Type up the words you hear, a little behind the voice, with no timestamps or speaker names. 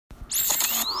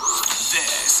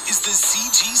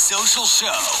Social Show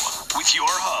with your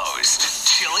host,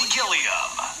 Chilly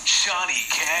Guilliam, Shani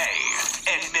K,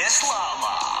 and Miss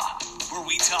Lala, where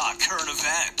we talk current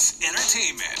events,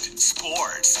 entertainment,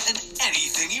 sports, and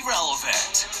anything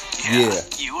irrelevant. Yeah.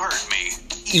 You heard me.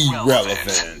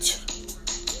 Irrelevant.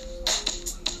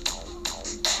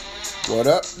 What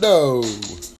up, though?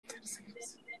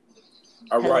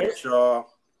 All right,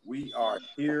 y'all. We are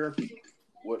here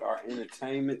with our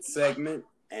entertainment segment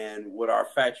and with our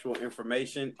factual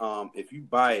information. If you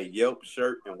buy a Yelp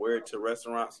shirt and wear it to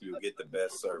restaurants, you'll get the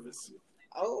best service.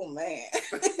 Oh man!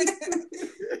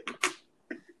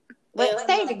 But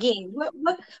say it again. What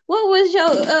was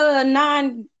your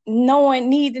non-knowing,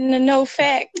 needing to know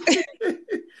fact?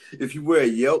 If you wear a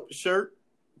Yelp shirt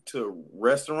to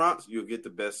restaurants, you'll get the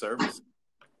best service.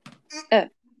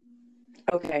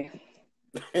 Okay.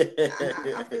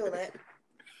 I feel that.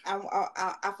 I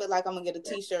feel like I'm gonna get a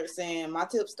T-shirt saying my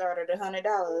tip started at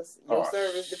 $100. Your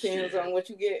service depends on what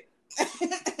you get.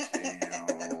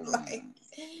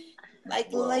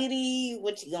 like lady,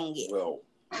 what you gonna get? Well,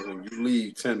 when you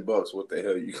leave $10, what the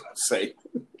hell you gonna say?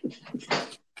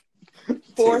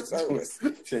 For service.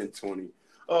 10, 20.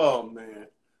 Oh man.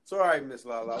 So all right, Miss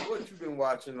Lala, what you been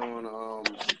watching on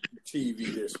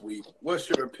TV this week? What's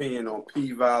your opinion on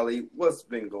P-Valley? What's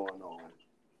been going on?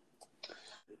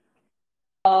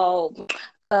 Oh,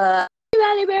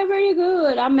 P-Valley been pretty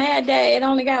good. I'm mad that it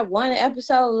only got one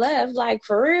episode left. Like,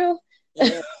 for real?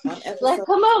 Yeah, like,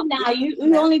 come on now. You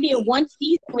only did one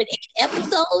season with 8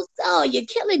 episodes? Oh, you're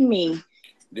killing me.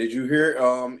 Did you hear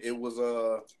it was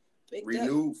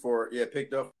renewed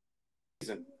picked up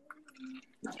season.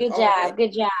 Good job.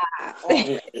 It's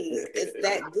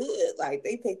that good. Like,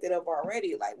 they picked it up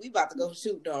already. Like, we about to go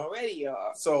shoot already,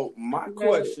 y'all. So my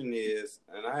question is,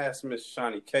 and I asked Miss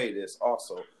Shani K this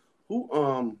also,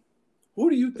 who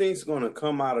do you think's gonna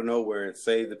come out of nowhere and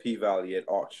save the P-Valley at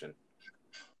auction?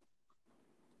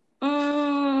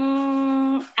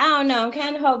 I don't know. I'm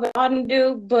kind of hoping Auden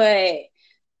do, but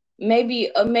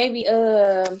maybe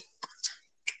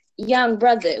young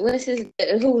brother. What's his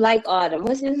who like Autumn?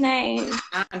 What's his name?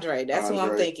 Andre. That's who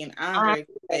I'm thinking. Andre.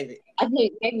 David. I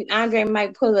think maybe Andre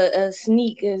might pull a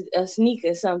sneak or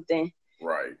something.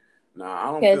 Right. Nah,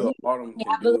 I don't feel Autumn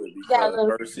can do it because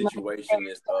her situation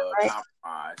is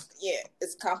compromised. Yeah,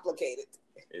 it's complicated.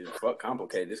 It's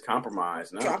complicated. It's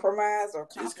compromised. No. Compromised or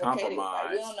complicated. It's compromised.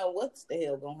 Like, we don't know what the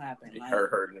hell gonna happen. Like,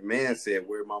 her the man said,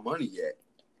 "Where my money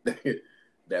at?"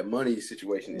 That money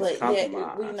situation is compromised.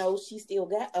 Yeah, we know she still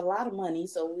got a lot of money,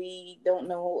 so we don't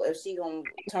know if she gonna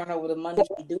turn over the money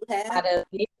she do have.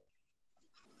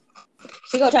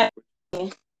 She gonna try.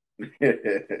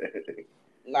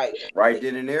 Like right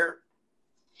then and there.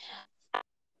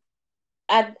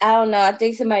 I don't know. I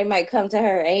think somebody might come to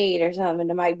her aid or something.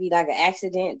 There might be like an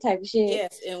accident type of shit.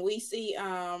 Yes, and we see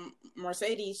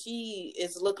Mercedes. She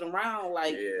is looking around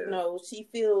like she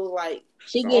feels like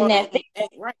she getting that thing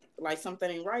ain't right. Like something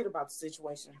ain't right about the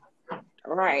situation.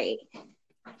 Right.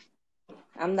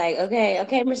 I'm like,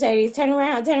 okay, Mercedes, turn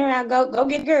around, go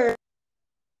get girl.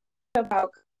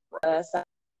 About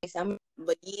something.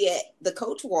 But yeah, the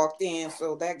coach walked in,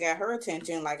 so that got her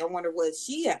attention. Like, I wonder what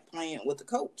she had planned with the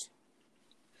coach.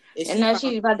 And now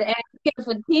she's about to ask him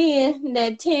for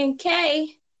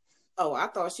 10K. Oh, I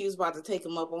thought she was about to take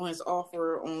him up on his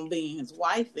offer on being his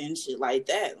wife and shit like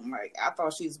that. I'm like, I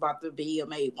thought she was about to be a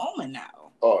made woman now.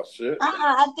 Oh shit!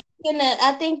 I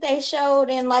think they showed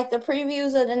in like the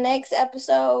previews of the next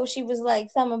episode. She was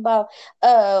like something about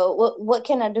what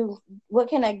can I do? What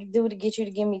can I do to get you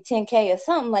to give me 10K or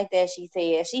something like that? She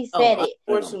said. She said it.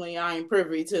 Unfortunately, I ain't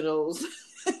privy to those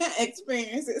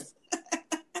experiences.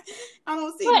 I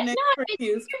don't see the next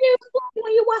previews.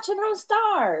 When you're watching on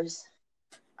Stars.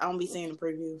 I don't be seeing the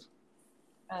previews.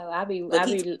 Oh, I be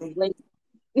late.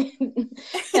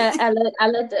 I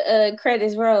let the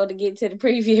credits roll to get to the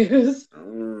previews.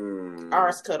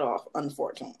 Ours cut off,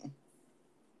 unfortunately.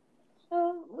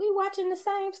 We watching the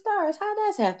same Stars. How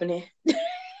that's happening?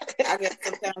 I guess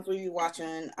sometimes we be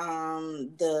watching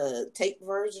the tape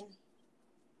version.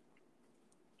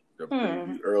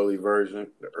 The early version.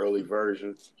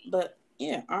 But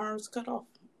yeah, ours cut off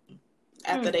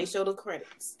after they show the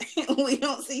credits. We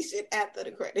don't see shit after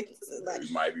the credits. Like,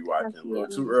 you might be watching a little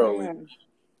too early.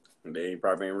 They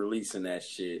probably ain't releasing that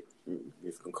shit.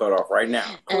 It's gonna cut off right now.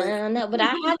 No, but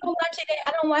I don't watch it.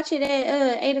 I don't watch it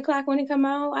at 8:00 when it come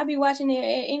on. I be watching it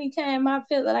at any time. I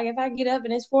feel like if I get up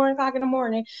and it's 4:00 in the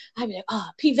morning, I be like,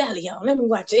 P-Valley on. Let me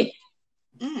watch it.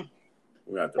 I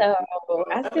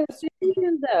still see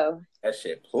it though. That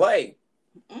shit play.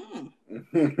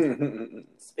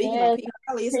 Speaking of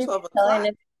P-Valley, it's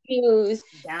 12:00. previews,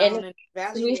 Down in and the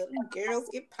valley where the girls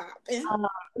get popping.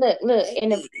 look, in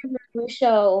the preview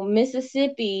show,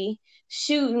 Mississippi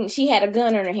shooting. She had a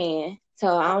gun in her hand,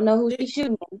 so I don't know who she's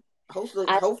shooting.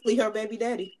 Hopefully her baby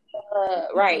daddy.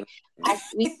 Right.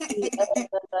 We see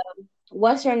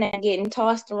what's her name getting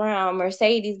tossed around.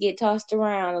 Mercedes get tossed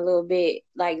around a little bit.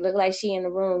 Like look like she in the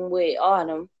room with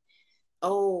Autumn.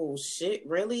 Oh shit!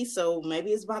 Really? So maybe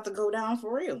it's about to go down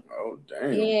for real. Oh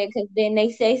damn! Yeah, because then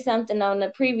they say something on the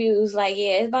previews like,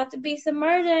 yeah, it's about to be some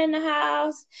murder in the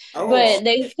house. But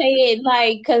they say it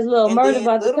like because little murder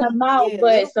about to come out,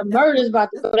 but some murder's about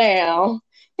to go down.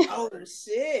 Oh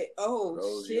shit!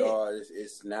 Oh shit! Y'all,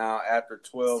 it's now after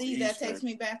 12. See, Eastern. that takes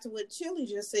me back to what Chilly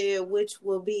just said, which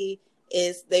will be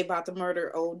is they about to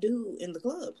murder old dude in the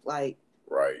club, like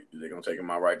right. They're gonna take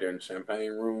him out right there in the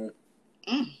champagne room.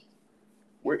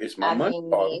 Where is my money?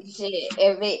 Shit.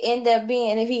 If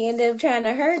he end up trying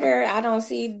to hurt her, I don't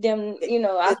see them.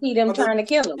 I see them trying to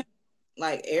kill him.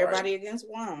 Like everybody against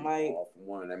one. Like all for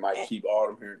one. They might keep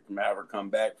Autumn here to have her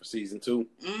come back for season 2.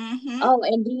 Mm-hmm. Oh,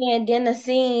 and then a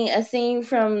scene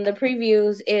from the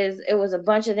previews is it was a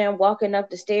bunch of them walking up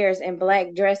the stairs in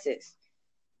black dresses.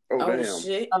 Oh damn!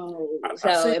 Shit!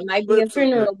 So it might be a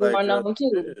funeral going on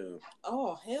too. Yeah.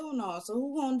 Oh hell no! So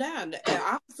who gonna die?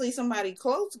 Obviously somebody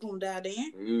close gonna die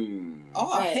then.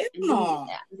 Oh hell no!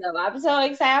 So I'm so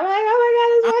excited. I'm like, oh my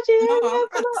god,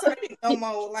 it's watching. No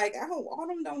more. Like I hope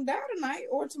Autumn don't die tonight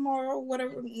or tomorrow,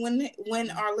 whatever. When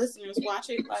our listeners watch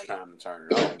it, like it's time to turn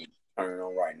it on. Turn it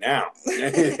on right now.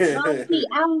 I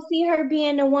don't see her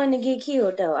being the one to get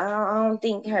killed though. I don't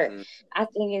think her. Mm-hmm. I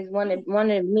think it's one of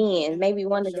the men. Maybe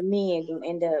one of the men will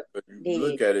end up dead.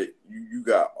 Look at it. You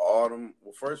got Autumn.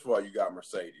 Well, first of all, you got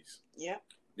Mercedes. Yeah.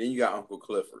 Then you got Uncle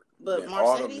Clifford. But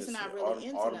Mercedes not really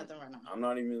into nothing right now. I'm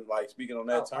not even like speaking on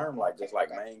that term. Like just like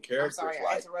main characters. I'm sorry,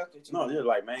 I interrupted you. No, yeah,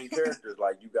 like main characters.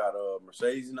 Like you got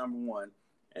Mercedes number 1,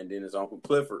 and then it's Uncle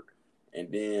Clifford. And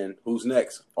then who's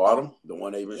next? Autumn, the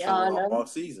one they've been showing all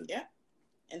season. Yeah.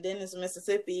 And then it's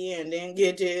Mississippi, and then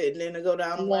Gidget, and then to go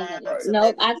down the line.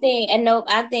 Right. I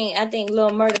think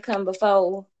Lil Murder come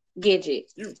before Gidget.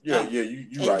 You right. And then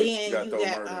you got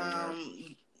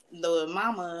the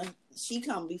mama. She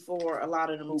come before a lot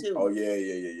of them too. Oh yeah.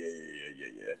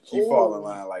 She fall in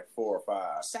line like 4 or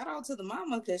 5. Shout out to the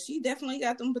mama because she definitely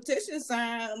got them petitions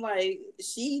signed. Like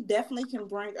she definitely can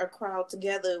bring a crowd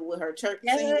together with her church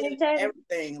singing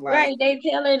everything. Like, right? They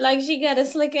tell her like she got a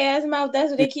slick ass mouth. That's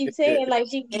what they keep saying. Like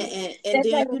she and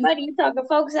then everybody talking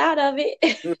folks out of it.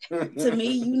 To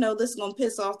me, this is gonna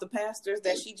piss off the pastors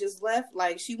that she just left.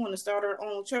 Like she want to start her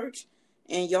own church.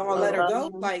 And y'all let her go.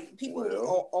 Like people,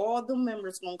 all the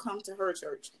members gonna come to her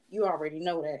church. You already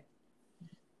know that.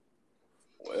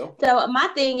 Well, so my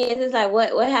thing is like,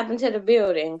 what happened to the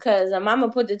building? Because Mama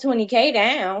put the $20,000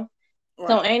 down. Right.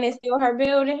 So ain't it still her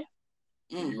building?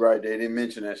 You're right. They didn't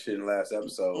mention that shit in the last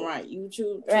episode. Right. You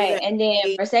choose. Right. And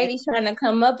then Mercedes trying to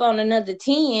come up on another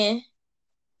 10,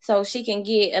 so she can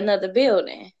get another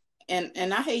building.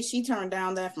 And I hate she turned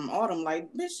down that from Autumn.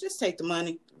 Like, bitch, just take the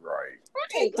money. Right.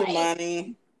 Take the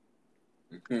money.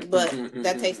 But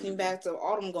that takes me back to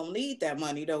Autumn gonna need that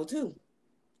money though too.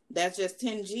 That's just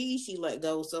 10 G's she let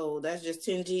go, so that's just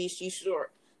 10 G's she's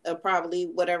short of probably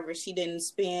whatever she didn't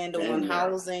spend on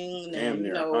housing and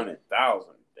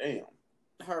 100,000. Damn.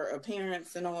 Her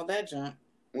appearance and all that junk.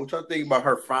 What y'all think about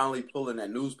her finally pulling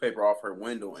that newspaper off her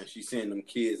window and she's seeing them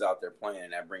kids out there playing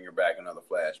and that bring her back another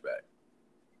flashback?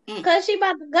 Cause she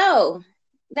about to go.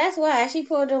 That's why she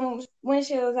pulled them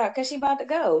windshields out. Cause she about to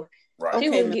go. Right. She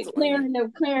was clearing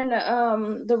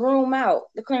the room out,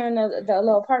 clearing the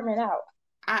little apartment out.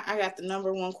 I got the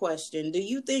number one question. Do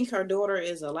you think her daughter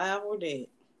is alive or dead?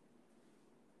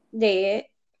 Dead.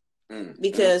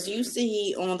 Because you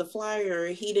see on the flyer,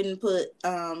 he didn't put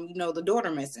the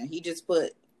daughter missing. He just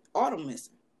put Autumn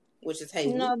missing, which is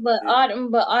Haley. No, but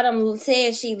Autumn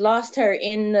said she lost her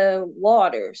in the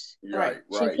waters. Right.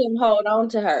 She couldn't hold on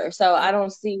to her, so I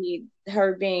don't see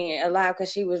her being alive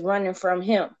because she was running from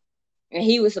him, and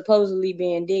he was supposedly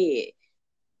being dead.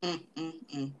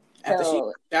 After she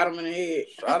shot him in the head.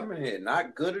 Shot him in the head.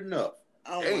 Not good enough.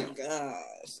 Oh my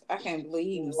gosh! I can't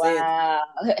believe you said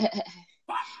that.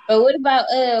 But what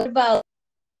about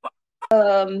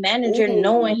manager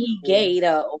knowing he gay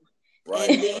though? Right.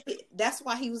 And then that's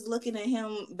why he was looking at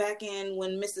him back in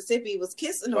when Mississippi was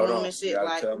kissing on him and shit.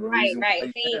 Like, right.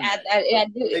 See, I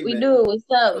do. We do it with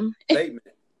something. Statement.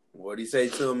 What did he say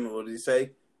to him? What did he say?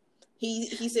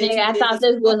 He said, I thought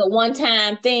this was a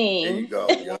one-time thing. There you go.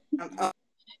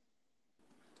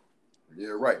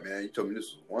 Yeah, right, man. You told me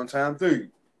this was a one-time thing.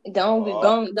 Don't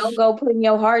go putting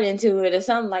your heart into it or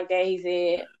something like that. He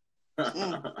said.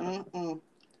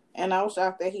 And I was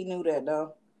shocked that he knew that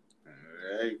though.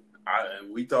 Hey,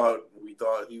 we thought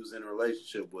he was in a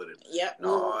relationship with him. Yep.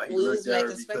 No, he we looked was at her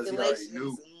making because he already speculations.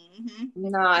 knew.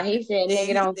 Nah, he said, Then nigga,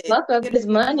 he don't said, fuck up this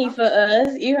money for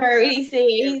us. You heard what he said?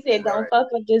 He said, don't fuck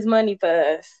up this money for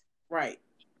us. Right.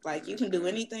 Like, you can do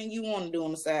anything you want to do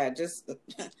on the side. Just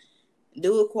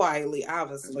do it quietly,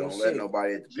 obviously. Don't let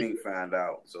nobody at the pink find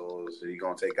out. So you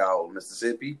going to take out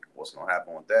Mississippi? What's going to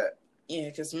happen with that? Yeah,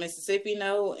 because Mississippi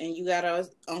know, and you got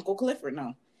Uncle Clifford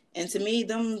know. And to me,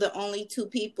 them the only two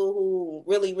people who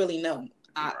really, really know.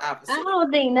 Obviously. I don't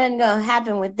think nothing gonna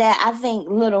happen with that. I think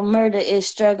Little Murder is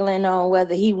struggling on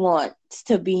whether he wants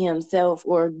to be himself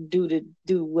or do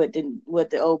what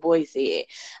the old boy said.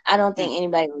 I don't think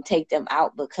anybody will take them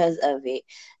out because of it.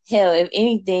 Hell, if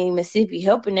anything, Mississippi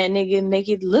helping that nigga make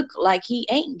it look like he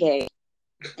ain't gay.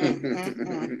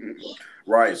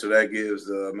 Right, so that gives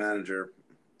the manager,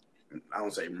 I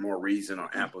don't say more reason or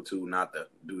amplitude not to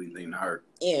do anything to her.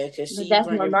 Yeah, because that's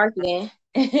more marketing.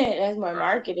 That's more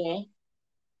marketing.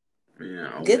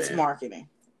 Yeah, Gets marketing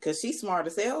because she's smart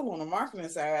as hell on the marketing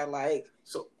side. Like,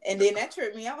 so, and then that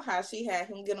tripped me out how she had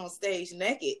him get on stage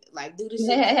naked, like do the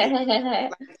shit.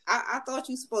 Like, I thought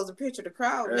you supposed to picture the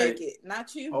crowd naked,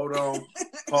 not you. Hold on,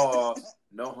 pause.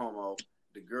 No homo.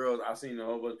 The girls, I seen a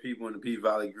whole bunch of people in the P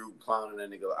Valley group clowning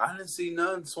that nigga. I didn't see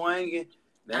none swinging.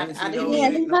 I didn't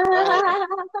see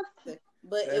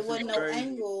but it wasn't no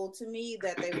angle to me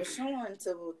that they were showing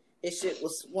to his shit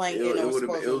was swinging. It was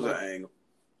an angle.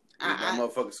 That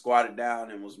motherfucker squatted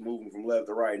down and was moving from left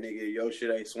to right, nigga. Your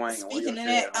shit ain't swinging. Speaking of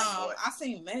that, I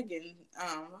seen Megan.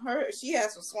 She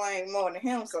had some swing more than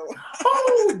him. So,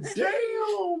 oh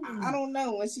damn! I don't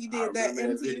know when she did that MTV.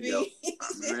 I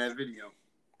remember that video.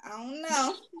 I don't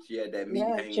know. She had that meat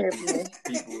hanging.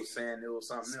 People were saying it was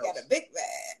something else. Got a big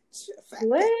badge.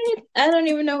 What? I don't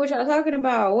even know what y'all talking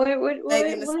about. What?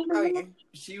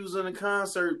 She was in a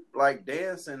concert, like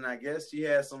dancing. I guess she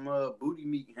had some booty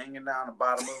meat hanging down the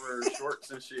bottom of her shorts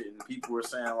and shit, and people were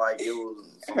saying like it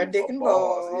was her dick and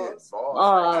balls. Yeah, balls.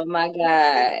 Oh my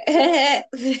god!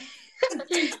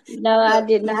 No, I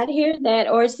did not hear that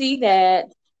or see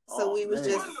that. So we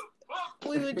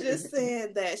were just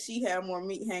saying that she had more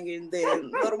meat hanging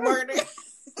than Little Murder.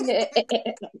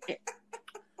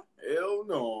 Hell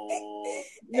no.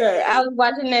 Yeah, I was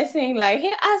watching that scene like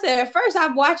I said at first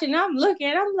I'm watching, I'm looking,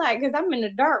 I'm like, because I'm in the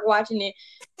dark watching it.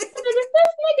 Is this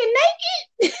nigga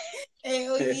naked?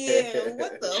 Hell yeah!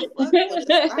 What the fuck? With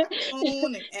his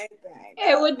phone and everything.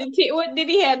 Yeah, what did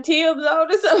he have Tibbs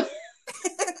on or something?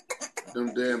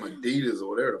 Them damn Adidas or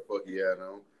whatever the fuck he had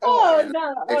on. Oh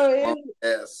no!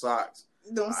 Ass socks.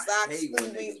 Them socks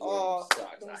threw me off.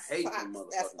 I hate them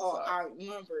motherfucking That's all socks. I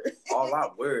remember. All I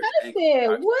wear is I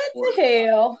said, what the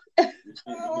hell?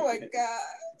 Oh my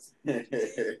god.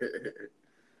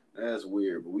 That's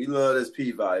weird, but we love this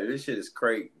P-Valley. This shit is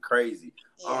crazy.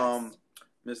 Yes.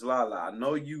 Miss Lala, I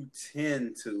know you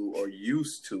tend to or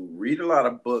used to read a lot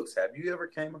of books. Have you ever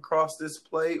came across this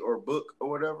play or book or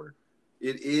whatever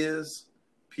it is?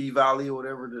 P-Valley or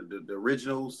whatever the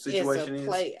original situation is? It's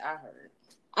a play, I heard.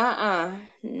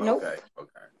 Nope. Okay. All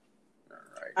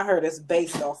right. I heard it's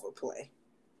based off a play.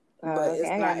 But it's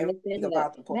not everything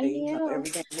about the play.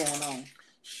 Everything going on.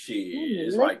 Shit,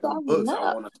 it's like the books.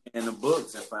 I want to scan the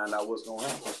books and find out what's going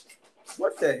on.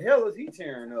 What the hell is he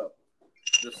tearing up?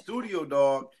 The studio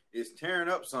dog is tearing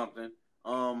up something.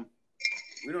 We don't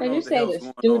know what the hell's going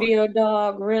on. Studio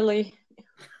dog, really?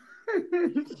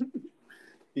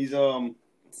 He's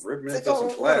ripping into some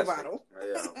plastic. Bottle.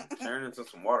 Yeah, tearing into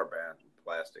some water bath,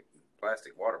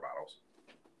 plastic water bottles.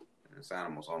 And this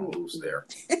animal's on loose there.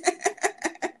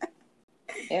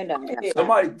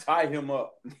 Somebody tie him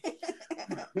up.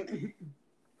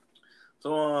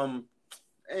 So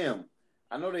damn,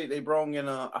 I know they brought in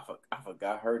I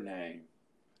forgot her name.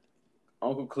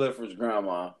 Uncle Clifford's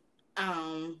grandma.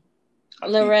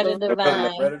 Loretta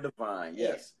Devine. Loretta Devine,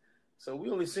 yes. Yeah. So we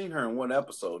only seen her in one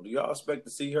episode. Do y'all expect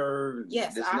to see her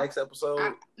this next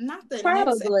episode? Not the probably.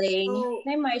 Next episode.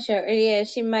 They might show. Yeah,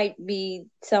 she might be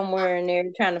somewhere in there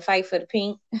trying to fight for the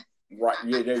pink. Right.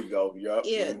 Yeah. There you go. Yep.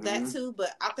 Yeah, that too.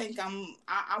 But I think I'm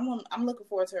looking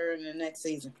forward to her in the next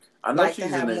season. I know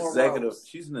she's an executive. Roles.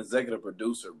 She's an executive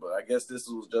producer, but I guess this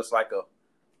was just like a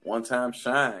one-time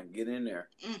shine. Get in there.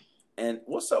 And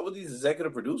what's up with these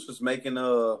executive producers making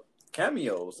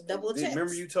cameos? Double checks.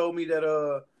 Remember you told me that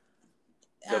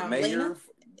the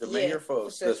mayor for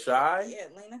The Shy? Yeah,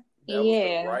 Lena. That was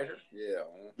the writer? Yeah.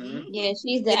 Mm-hmm. Yeah,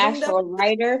 she's the actual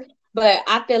writer, but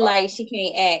I feel like she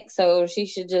can't act, so she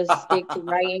should just stick to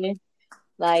writing.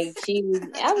 Like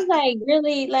I was like,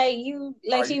 really,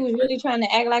 she was really trying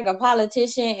to act like a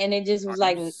politician, and it just was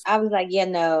like, I was like, yeah,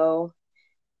 no.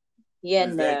 Yeah,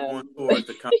 Is that no. going towards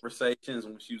the conversations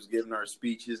when she was giving her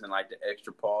speeches and like the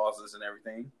extra pauses and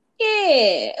everything?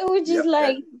 Yeah, it was just Yep,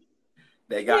 like,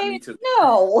 they got me too.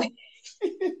 no.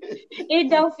 It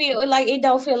don't feel like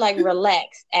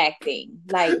relaxed acting.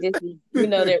 Like this is,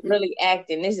 they're really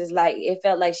acting. This is like, it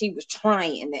felt like she was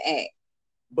trying to act.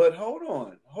 But hold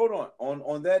on.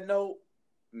 On that note,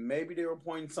 maybe they were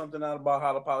pointing something out about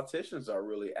how the politicians are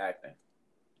really acting.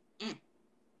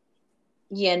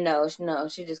 Yeah, no,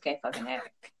 she just can't fucking act.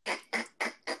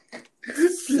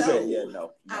 She said, yeah,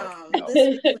 no.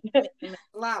 This is Miss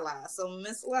Lala. So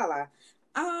Miss Lala,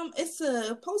 it's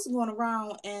a post going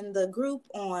around in the group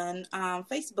on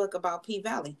Facebook about P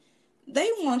Valley. They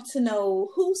want to know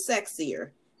who's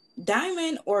sexier,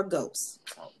 Diamond or Ghost?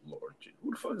 Oh Lord,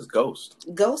 who the fuck is Ghost?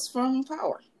 Ghost from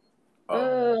Power.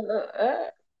 Oh.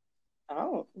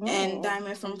 And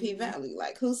Diamond from P Valley.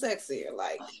 Like, who's sexier?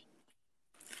 Like,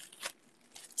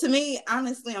 to me,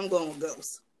 honestly, I'm going with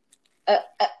Ghost.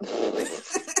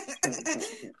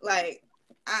 Like,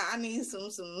 I need some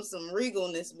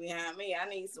regalness behind me. I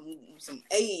need some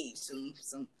age, some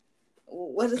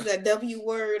what is that W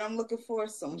word I'm looking for?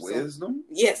 Some wisdom.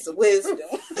 Yes, wisdom.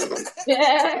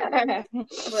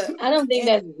 But I don't think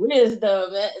that's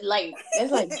wisdom. Like,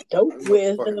 that's like dope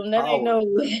wisdom. That ain't no.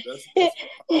 That's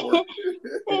What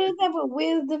type of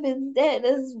wisdom is that?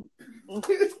 That's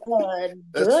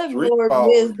drug street lord power.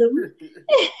 wisdom.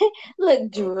 Look,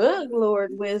 drug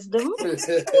lord wisdom.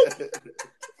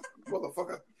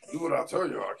 Motherfucker, do what I tell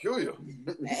you, I'll kill you.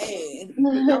 Hey, I'd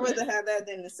rather have that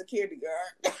than the security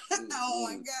guard. Oh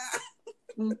my god.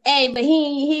 Hey, but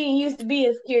he used to be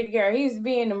a security guard. He used to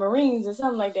be in the Marines or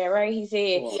something like that, right? He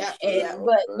said,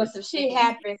 but some shit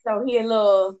happened, so he a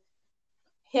little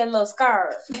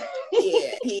scarred.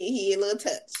 Yeah, he a little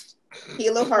touched. He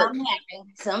a little hurt.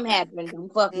 Something happened.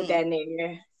 Don't fuck with that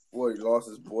nigga. Boy, he lost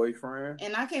his boyfriend.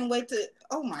 And I can't wait to.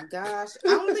 Oh my gosh, I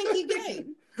don't think he gay.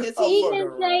 He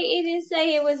didn't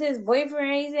say it was his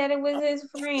boyfriend. He said it was his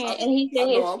friend, and he said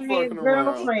his friend's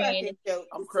girlfriend.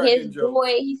 His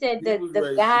boy. He said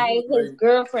the guy, his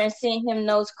girlfriend sent him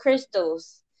those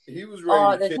crystals. He was ready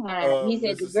all the time. He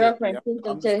said the girlfriend sent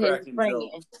them to his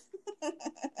friend.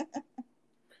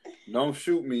 Don't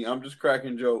shoot me. I'm just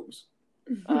cracking jokes.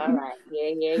 All right.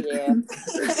 Yeah.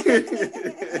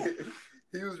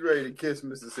 He was ready to kiss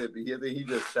Mississippi. I think he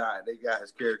just shot. They got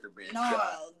his character being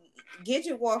shot.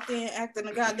 Gidget walked in acting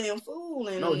a goddamn fool.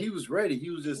 And no, he was ready. He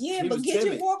was just but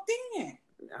Gidget walked in.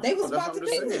 They was about to do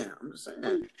it. I'm just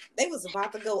saying. They was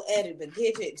about to go at it, but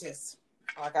Gidget just,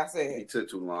 like I said, he took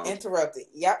too long. Interrupted.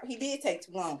 Yep, he did take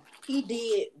too long. He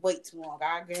did wait too long.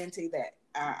 I guarantee that.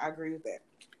 I agree with that.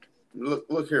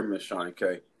 Look here, Miss Shani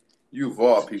K. You of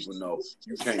all people know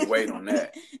you can't wait on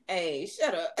that. Hey,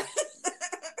 shut up.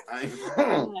 I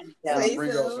ain't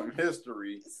bring up some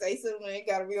history. Say something, it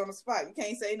gotta be on the spot. You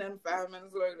can't say nothing 5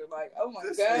 minutes later. Like, oh my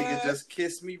god, this nigga just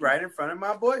kissed me right in front of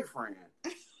my boyfriend.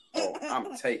 Oh,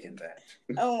 I'm taking that.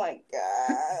 Oh my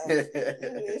god,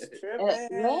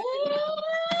 tripping.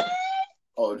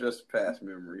 Oh, just past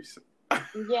memories.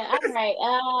 Yeah, all right.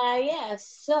 Yeah,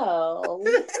 so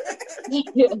what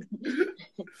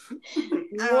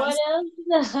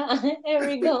else are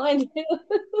we going to?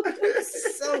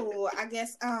 So I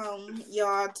guess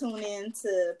y'all tune in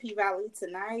to P Valley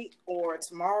tonight or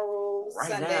tomorrow,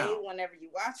 Sunday, whenever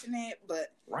you're watching it.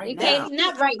 But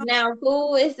not right now,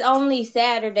 fool. It's only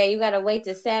Saturday. You gotta wait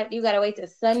to You gotta wait to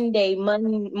Sunday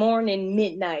morning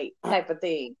midnight type of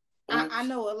thing. I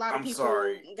know a lot of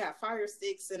people got fire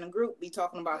sticks in a group be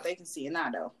talking about they can see it now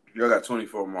though. You got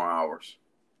 24 more hours.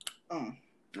 I'm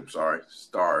sorry,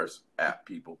 Stars app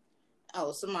people.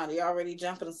 Oh, somebody already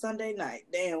jumping a Sunday night.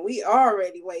 Damn, we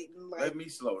already waiting. Like, let me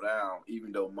slow down,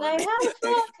 even though Monday. Like how the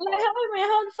fuck?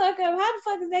 Hold the fuck up. How the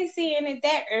fuck is they seeing it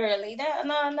that early?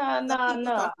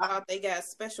 No. They got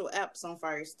special apps on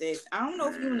Fire Stick. I don't know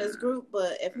if you're in this group,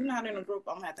 but if you're not in a group,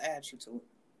 I'm gonna have to add you to it.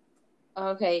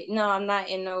 Okay, no, I'm not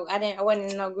in no. I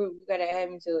wasn't in no group. You gotta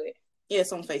add me to it. Yeah,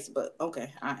 it's on Facebook.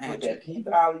 Okay, I add you. P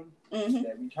Valley.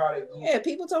 Yeah,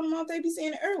 people talking about they be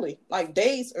seeing it early, like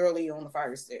days early on the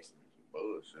Fire Stick.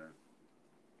 Bullshit.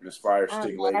 Miss Fire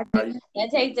Stick lady.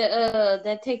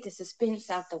 That take the suspense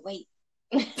out the wait.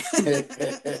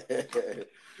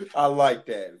 I like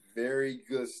that. Very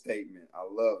good statement. I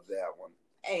love that one.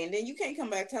 Hey, and then you can't come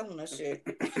back telling us shit.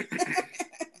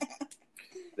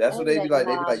 That's what they be like.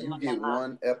 They be like, you get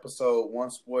one episode,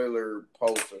 one spoiler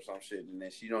post or some shit, and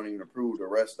then she don't even approve the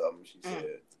rest of them. She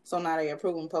said, So now they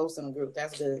approving posts in the group.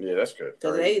 That's good. Yeah, that's good.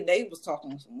 Because they was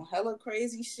talking some hella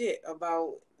crazy shit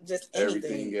about just anything.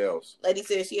 Everything else. Lady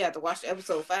said she had to watch the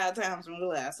episode 5 times and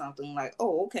realize something. Like,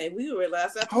 oh, okay, we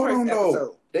realized that the Hold first on, episode.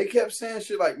 though. They kept saying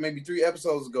shit like maybe 3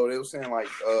 episodes ago. They were saying like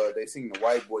they seen the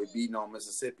white boy beating on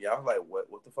Mississippi. I was like, what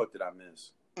the fuck did I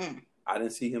miss? I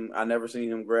didn't see him. I never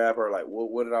seen him grab her. Like,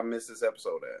 what did I miss this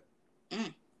episode at?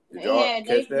 Did y'all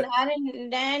catch that?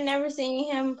 I never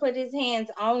seen him put his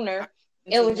hands on her.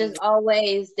 It was just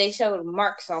always they showed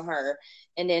marks on her,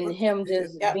 and then him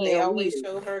just being they always weird.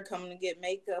 show her coming to get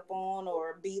makeup on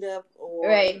or beat up or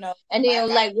right. You know, and then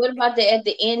like, what about at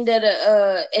the end of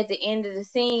the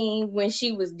scene when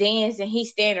she was dancing? He's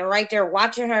standing right there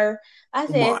watching her. I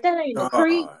said that ain't a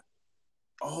creep.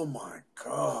 Oh my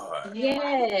god!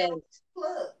 Yes.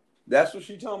 That's what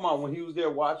she talking about when he was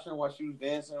there watching while she was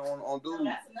dancing on dude. No,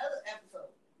 that's another episode.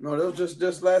 No, that was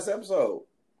just last episode.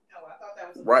 I thought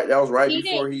that was right. That was right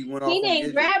before he went off. He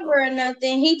didn't grab her or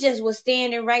nothing. He just was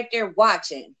standing right there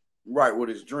watching. Right, with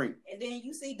his drink. And then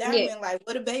you see Diamond like,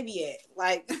 where the baby at?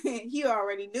 Like, he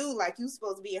already knew, like, you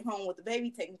supposed to be at home with the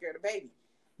baby, taking care of the baby.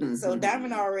 So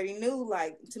Diamond already knew,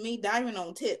 like, to me, Diamond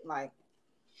on tip, like.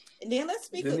 And then let's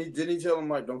speak. Didn't he tell him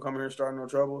like, don't come here and start no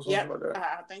trouble or something like that?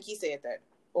 I think he said that.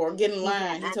 Or get in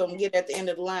line. He told him get at the end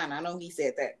of the line. I know he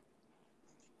said that.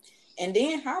 And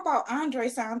then how about Andre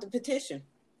signed the petition?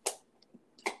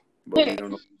 But we don't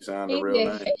know if he signed the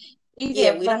real name.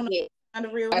 Yeah, we don't know if he signed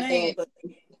the real name, but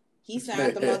he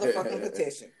signed the motherfucking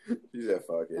petition. He said,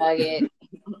 fuck it. Fuck it.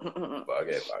 Fuck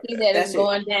it. He said it's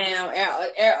going down.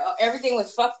 Everything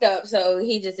was fucked up, so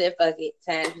he just said, fuck it.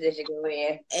 Sign the petition, go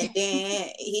in. And then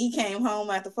he came home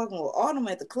after fucking with Autumn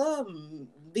at the club and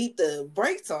beat the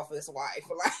brakes off his wife.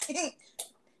 Like,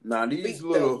 now these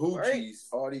little hoochies,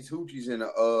 all these hoochies in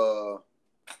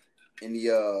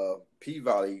the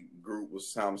P-Valley group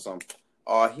was telling something.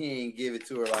 Oh, he ain't give it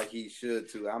to her like he should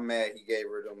to. I'm mad he gave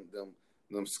her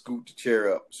them scoot the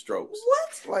chair up strokes.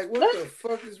 What? Like, what the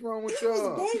fuck is wrong with y'all? He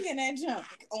was banging that junk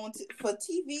for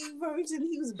TV version.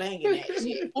 He was banging that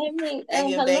shit. I mean,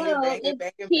 banging,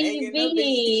 TV.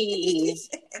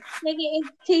 Nigga, it's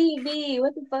TV.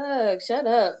 What the fuck? Shut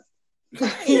up.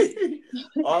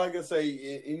 All I can say,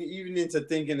 even into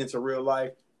thinking into real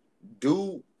life,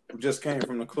 dude just came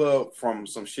from the club from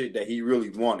some shit that he really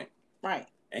wanted. Right.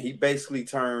 And he basically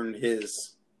turned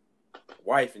his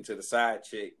wife into the side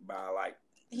chick by like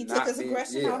he took his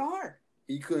aggression out on her.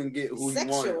 He couldn't get who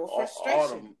Sexual he wanted,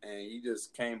 frustration. and he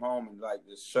just came home and like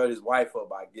just shut his wife up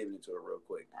by giving it to her real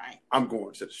quick. Right. I'm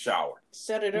going to the shower.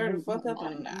 Shut her the fuck up.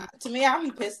 And to me, I'll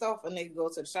be pissed off if a nigga go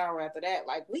to the shower after that.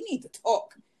 Like, we need to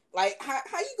talk. Like, how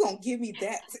you gonna give me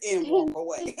that and walk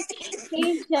away?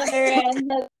 He shut her ass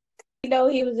up. You know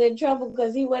he was in trouble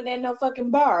because he wasn't at no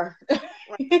fucking bar. Right.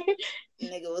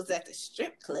 Nigga was at the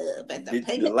strip club at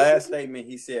the last statement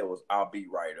he said was, "I'll be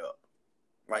right up."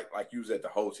 Like you was at the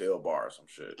hotel bar or some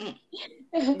shit.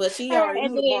 But she already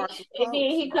knew the bar. And then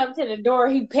he come to the door,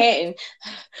 he patting.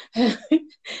 Nigga,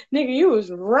 you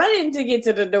was running to get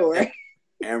to the door.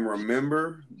 And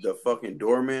remember the fucking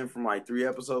doorman from like 3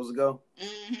 episodes ago?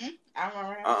 Mm-hmm. I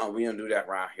remember. We don't do that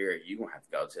around here. You gonna have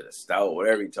to go to the store.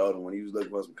 Whatever he told him when he was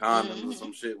looking for some condoms or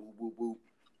some shit. Woo, woo, woo.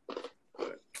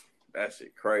 But that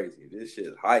shit crazy. This shit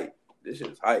is hype.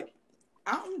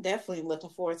 I'm definitely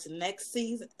looking forward to next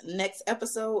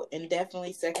episode, and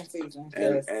definitely second season.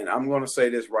 And I'm gonna say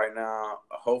this right now.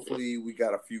 Hopefully, we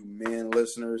got a few men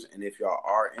listeners, and if y'all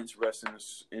are interested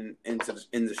in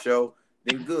the show,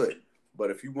 then good. But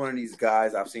if you one of these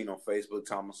guys I've seen on Facebook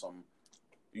talking about some,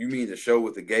 you mean the show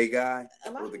with the gay guy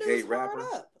or the gay rapper?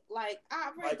 Like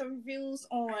I read the reviews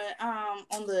on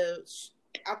the,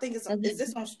 I think is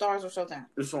this on Stars or Showtime?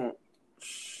 It's on.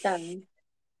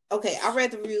 Okay, I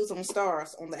read the reviews on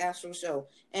Stars on the actual show,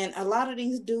 and a lot of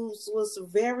these dudes was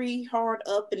very hard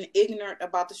up and ignorant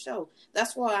about the show.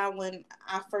 That's why when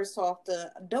I first talked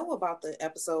to Doe about the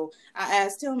episode, I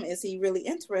asked him, is he really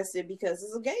interested? Because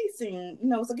it's a gay scene. You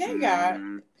know, it's a gay guy.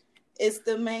 It's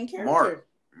the main character.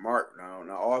 Mark,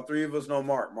 no, all 3 of us know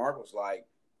Mark. Mark was like,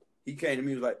 he came to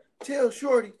me, was like, tell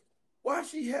Shorty, why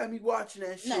she had me watching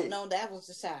that shit? No, that was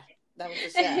the shy.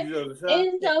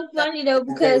 It's so funny though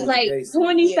because like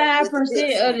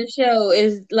 25% of the show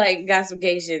is like got some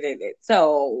gay shit in it.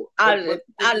 So out of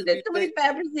the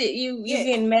 25%, you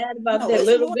getting mad about that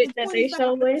little bit that they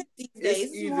show with.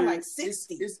 It's more like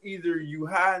 60. It's either you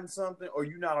hiding something or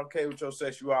you not okay with your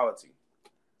sexuality.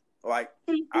 Like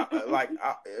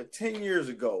 10 years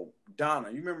ago, Donna.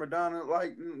 You remember Donna?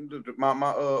 Like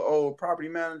my old property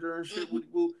manager and shit.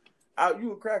 you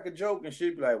would crack a joke and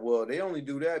she'd be like, well, they only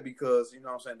do that because, you know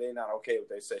what I'm saying, they're not okay with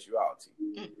their sexuality.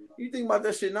 You think about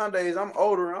that shit nowadays, I'm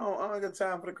older, I don't got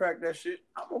time for to crack that shit.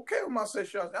 I'm okay with my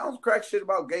sexuality. I don't crack shit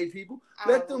about gay people.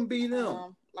 Let them be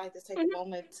them. Like to take a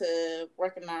moment to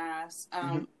recognize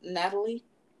Natalie.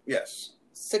 Yes.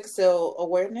 Sickle cell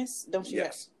awareness, don't you?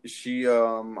 Yes. She,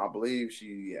 I believe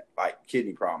she, like,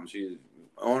 kidney problems. She's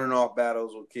on and off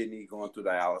battles with kidney, going through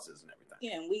dialysis and everything.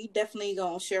 Yeah, and we definitely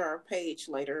gonna share our page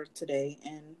later today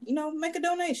and, make a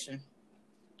donation.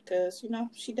 Because,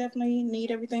 she definitely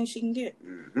need everything she can get.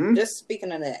 Mm-hmm. Just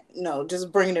speaking of that,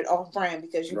 just bringing it off brand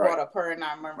because you brought up her and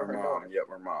I remember her daughter. Yep,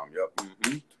 her mom, yep.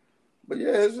 Mm-hmm. But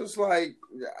yeah, it's just like,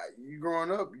 you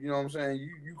growing up, you know what I'm saying?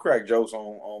 You crack jokes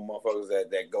on motherfuckers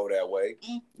that go that way.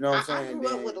 You know what I'm saying? I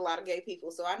grew up with a lot of gay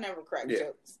people, so I never cracked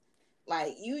jokes.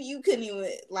 Like, you couldn't even,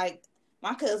 like,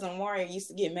 my cousin Mario used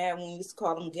to get mad when we used to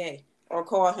call him gay. Or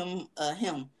call him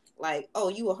him. Like, oh,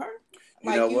 you a her?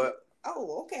 Like, you know what?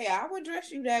 Oh, okay, I would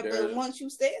address you that, but once you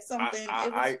said something...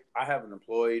 I have an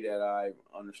employee that I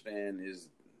understand is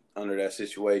under that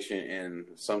situation, and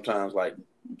sometimes, like,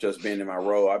 just being in my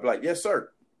role, I'd be like, yes,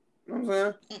 sir. You know what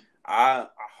I'm saying? I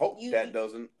hope that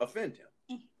doesn't offend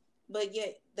him. But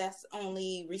yet, that's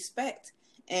only respect.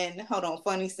 And, hold on,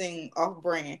 funny thing off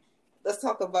brand. Let's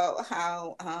talk about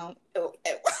how...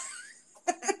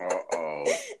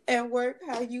 At work,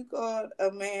 how you called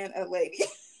a man a lady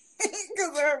because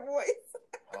of her voice.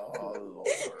 Oh, Lord.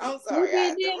 I'm sorry. I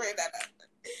had to bring that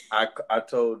up. I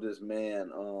told this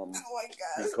man, oh my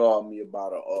God, he called me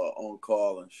about on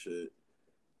call and shit,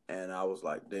 and I was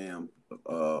like, damn,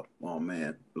 oh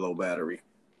man, low battery.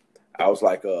 I was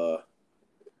like,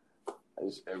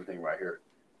 everything right here.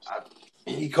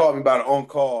 He called me about an on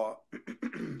call,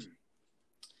 and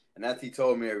after he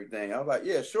told me everything, I was like,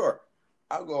 yeah, sure.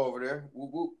 I'll go over there.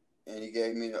 Whoop, whoop. And he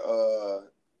gave me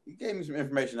some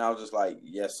information. I was just like,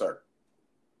 yes, sir.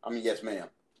 Yes, ma'am.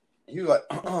 And he was like,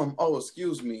 oh,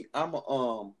 excuse me. I'm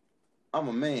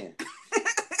a man.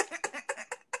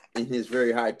 In his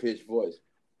very high pitched voice.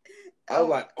 I was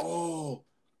like, oh,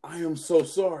 I am so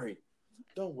sorry.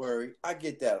 Don't worry. I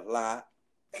get that a lot.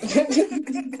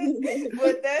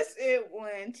 But that's it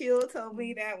when Chill told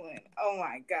me that one. Oh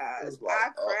my gosh. Like, I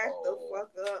cracked the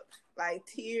fuck up. Like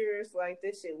tears. Like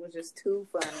this shit was just too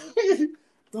funny.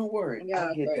 Don't worry.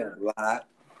 I get that a lot. I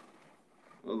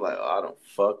was like, I done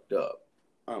fucked up.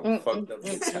 Fucked up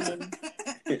big time.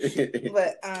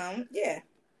 But yeah.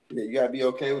 Yeah, you gotta be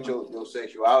okay with your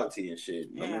sexuality and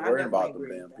shit. Don't be worrying about the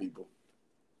damn people.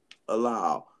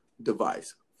 Allow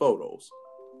device photos.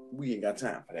 We ain't got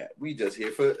time for that. We just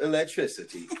here for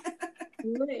electricity.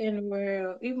 What in the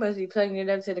world? You must be plugging it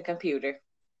up to the computer.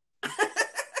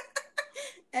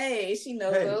 Hey, she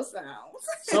knows those sounds.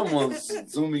 Someone's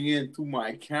zooming in through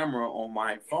my camera on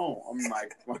my phone, on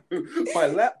my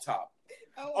laptop.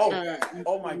 Oh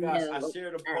my gosh. No. I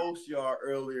shared a post y'all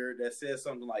earlier that said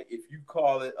something like, if you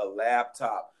call it a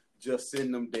laptop, just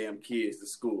send them damn kids to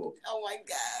school. Oh my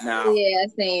God. Now, yeah, I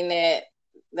seen that.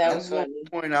 That was funny. I'm going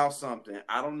to point out something.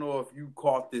 I don't know if you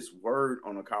caught this word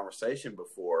on a conversation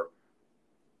before.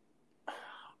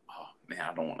 Oh, man,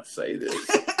 I don't want to say this.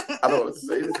 I don't want to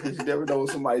say this because you never know when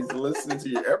somebody's listening to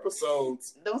your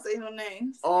episodes. Don't say no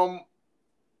names.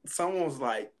 Someone was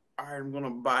like, all right, I'm going to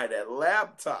buy that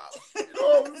laptop. You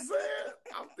know what I'm saying?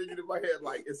 I'm thinking in my head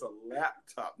like it's a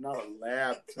laptop, not a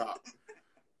laptop.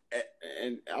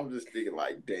 And I'm just thinking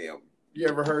like, damn. You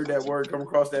ever heard that word come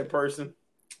across that person?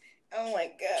 Oh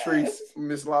my God. Trees,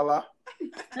 Miss Lala.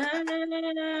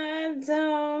 I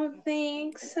don't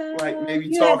think so. Like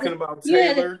maybe talking about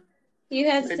Taylor. You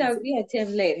have to tell me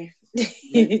later.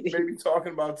 maybe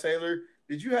talking about Taylor.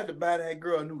 Did you have to buy that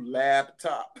girl a new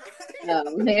laptop? No.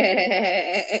 Oh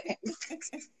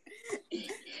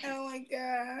my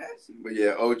gosh. But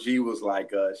yeah, OG was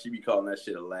like, she be calling that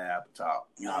shit a laptop,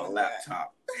 not a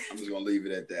laptop. I'm just gonna leave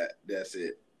it at that. That's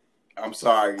it. I'm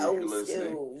sorry if you're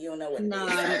listening. You don't know what no.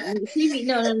 She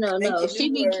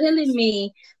be killing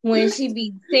me when she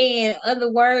be saying other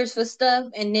words for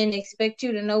stuff and then expect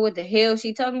you to know what the hell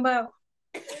she talking about.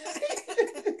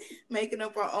 Making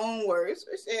up her own words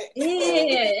for shit.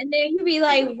 Yeah, and then you be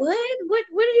like, what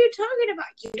are you talking about?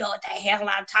 You know what the hell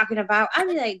I'm talking about? I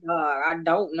be like, dog, I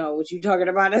don't know what you talking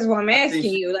about. That's why I'm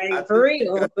asking you, like, for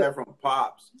real. I got that from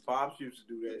Pops. Pops used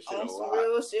to do that shit on a some lot.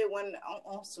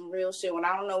 On some real shit, when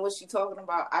I don't know what she's talking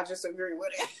about, I just agree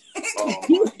with it. Oh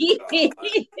my God.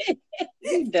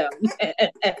 You dumb.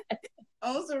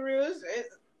 On some real shit.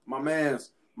 My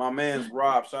man's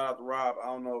Rob. Shout out to Rob. I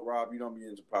don't know, Rob, you don't be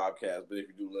into podcasts, but if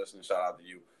you do listen, shout out to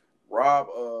you. Rob,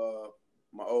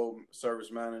 my old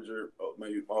service manager,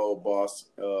 my old boss,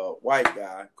 white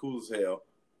guy, cool as hell.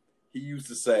 he used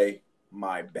to say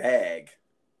my bag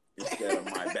instead of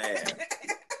my bag.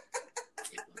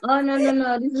 Oh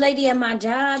no! This lady at my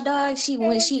job, dog. She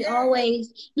always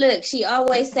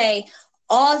say,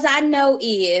 "All I know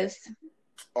is."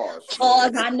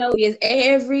 All I know is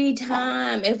every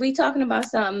time if we talking about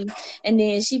something, and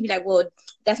then she'd be like, "Well,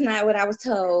 that's not what I was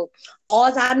told."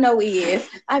 All I know is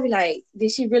I'd be like,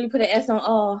 "Did she really put an S on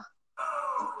all?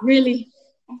 Really?"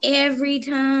 Every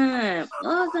time.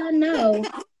 All I know.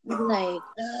 I'd be like,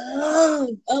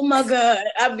 oh my God.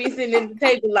 I'd be sitting at the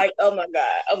table like, oh my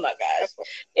gosh.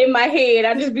 In my head,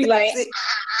 I'd just be like,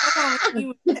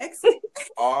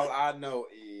 all I know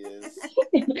is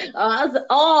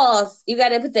all. You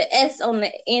gotta put the S on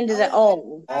the end of the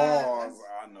O. All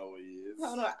I know is.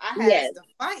 Hold on, I had to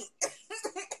fight.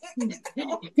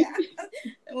 Oh, God.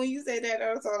 When you say that,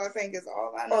 that's all I think is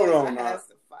all I know is I has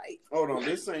to fight. Hold on,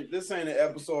 this ain't an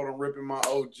episode of Ripping My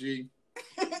OG,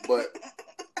 but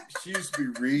she used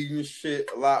to be reading shit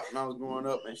a lot when I was growing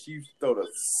up, and she used to throw the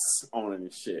S on it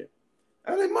and shit.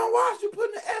 I was like, Mom, why is you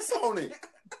putting the S on it?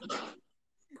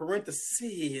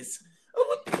 Parentheses.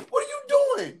 What are you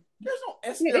doing? There's no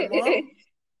S there, Mom.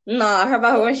 Nah, her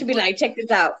about when she be like, check this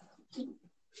out.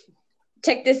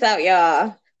 Check this out,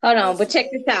 y'all. Hold on, but check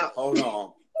this out. Hold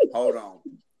on.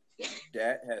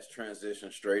 That has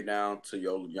transitioned straight down to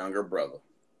your younger brother.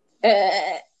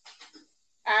 I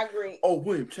agree. Oh,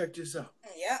 William, check this out.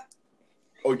 Yep.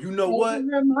 Oh, you know what?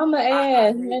 Her mama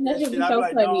ass. Man, that should be so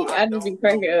funny. I just be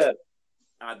cracking up.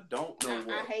 I don't know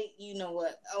what. I hate you know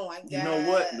what. Oh, my God. You know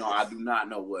what? No, I do not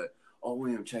know what. Oh,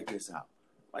 William, check this out.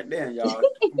 Like, damn, y'all.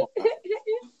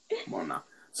 Come on now.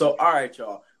 So, all right,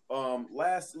 y'all.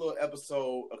 Last little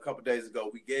episode a couple days ago,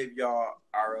 we gave y'all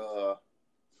our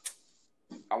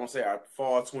I want to say our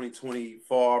fall 2020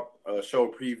 fall show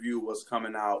preview was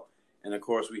coming out, and of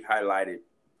course we highlighted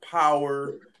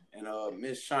Power, and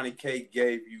Miss Shani K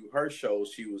gave you her show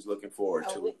she was looking forward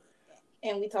to.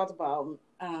 And we talked about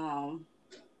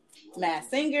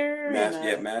Masked Singer.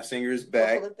 Masked Singer is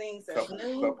back. Couple of things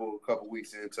couple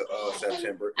weeks into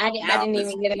September. I didn't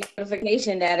even get a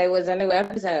notification that it was a new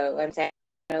episode.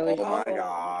 Oh my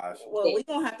gosh! Well, we're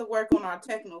gonna have to work on our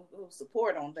technical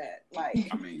support on that. Like,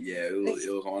 I mean, yeah, it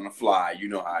was on the fly. You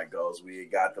know how it goes. We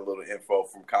got the little info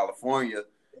from California,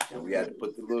 and we had to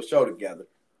put the little show together.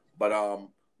 But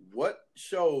what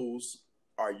shows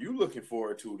are you looking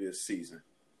forward to this season?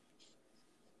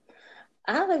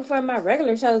 I'm looking for my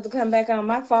regular shows to come back on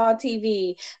my fall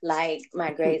TV, like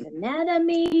my Grey's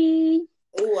Anatomy.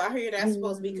 Oh, I hear that's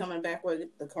supposed to be coming back with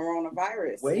the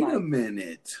coronavirus. Wait a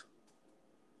minute.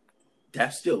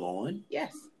 That's still on?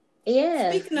 Yes.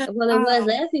 Yeah. It was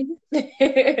last season.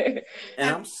 And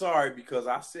I'm sorry because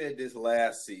I said this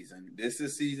last season. This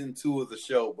is season 2 of the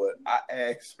show, but I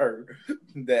asked her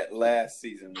that last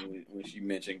season when she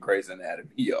mentioned Grey's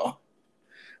Anatomy, y'all.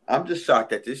 I'm just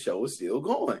shocked that this show is still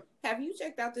going. Have you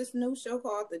checked out this new show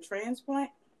called The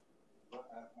Transplant?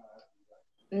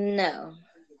 No.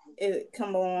 It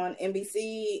come on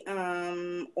NBC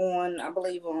on, I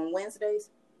believe, on Wednesdays.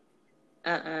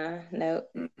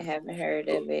 Nope. I haven't heard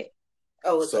of it.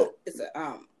 Oh, it's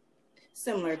a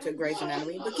similar to Grey's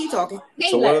Anatomy, but keep talking.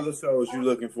 So what other shows you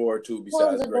looking forward to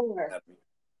besides Grey's Anatomy?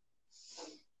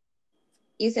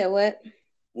 You said what?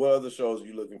 What other shows are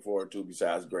you looking forward to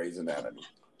besides Grey's Anatomy?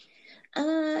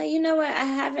 You know what? I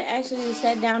haven't actually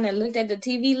sat down and looked at the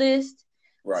TV list.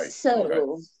 Right.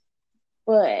 So,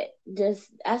 but just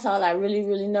that's all I really,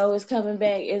 really know is coming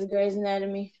back is Grey's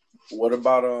Anatomy. What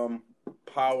about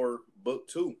Power Book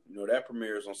 2? You know that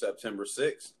premieres on September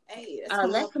 6th. Hey,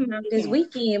 that come out this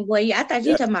weekend, boy. I thought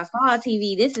you talking about fall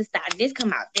TV. This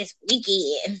come out this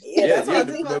weekend.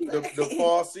 The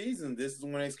fall season. This is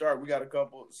when they start. We got a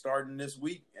couple starting this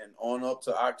week and on up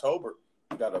to October.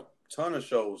 We got a ton of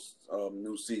shows,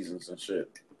 new seasons and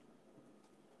shit.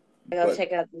 Go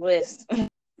check out the list.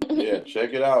 Yeah,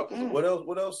 check it out. What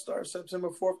else starts September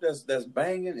 4th? That's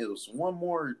banging. It was one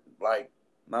more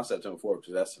not September 4th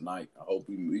because that's tonight. I hope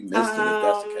we missed it if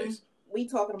that's the case. We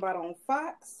talking about on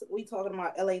Fox. We talking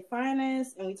about LA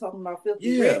Finest, and we talking about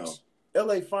Filthy Rich.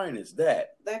 LA Finest.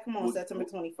 That come on September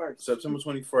 21st. September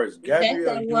 21st.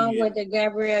 Gabrielle That's the one with the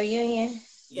Gabrielle Union.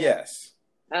 Yes.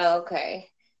 Oh, okay.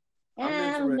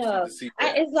 I don't know. To see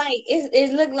that. It's like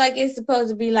it looked like it's supposed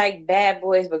to be like Bad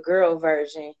Boys but girl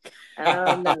version. I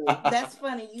don't know. That's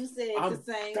funny. You said the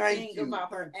same thing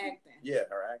about her acting. Yeah,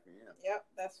 her acting. Yeah. Yep,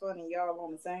 that's funny. Y'all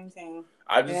on the same team.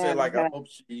 I just said I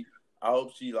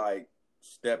hope she like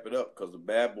step it up because the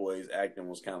Bad Boys acting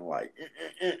was kind of like.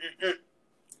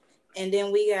 And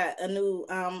then we got a new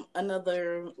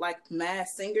another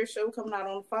Masked Singer show coming out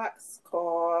on Fox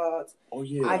called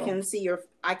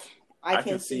I I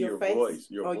can see your face. voice.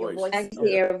 Your voice. I can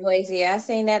see your voice. Yeah, I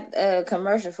seen that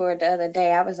commercial for it the other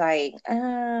day. I was like,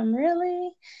 really?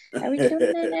 Are we doing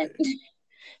that?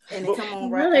 And it come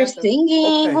on right Another after.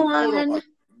 singing Okay, hold one. on.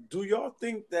 Do y'all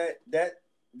think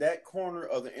that corner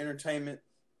of the entertainment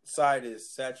side is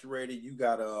saturated? You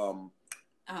got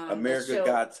America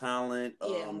Got Talent.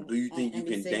 Do you think you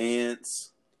can dance?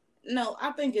 No,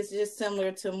 I think it's just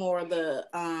similar to more the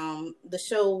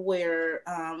show where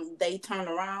they turn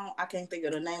around. I can't think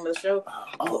of the name of the show.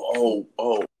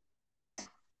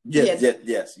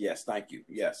 Yes. Thank you.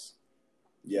 Yes.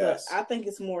 But I think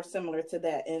it's more similar to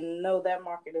that, and no, that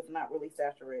market is not really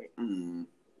saturated.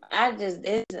 I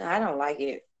don't like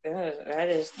it.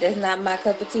 That's not my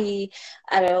cup of tea.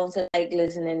 I don't like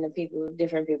listening to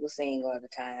different people sing all the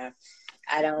time.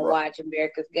 I don't watch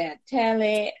America's Got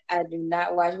Talent. I do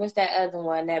not watch, what's that other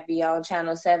one that be on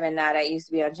Channel 7 now that used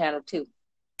to be on Channel 2?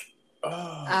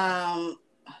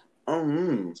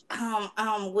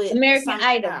 With American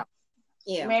Idol.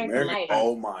 Yeah. American Idol.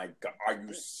 Oh my God. Are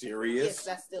you serious? Yes,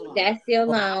 that's still on. That's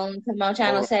still on. Come on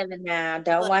Channel 7 now.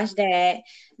 Don't watch that.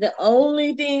 The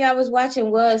only thing I was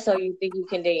watching was So You Think You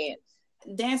Can Dance.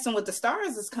 Dancing with the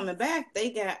Stars is coming back. They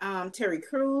got Terry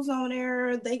Crews on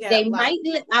there. I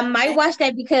might watch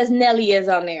that because Nelly is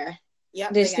on there.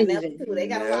 Yep, this they got season. Nelly too. They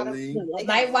got a lot of. I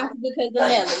might watch it because of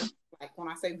Nelly. Like when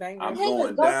I say bangers, I'm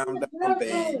going down,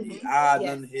 baby. I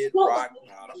done hit rock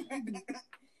bottom.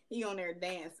 He on there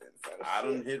dancing. So I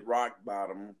done hit rock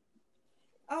bottom.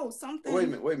 Oh, something. Wait a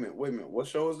minute. What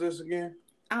show is this again?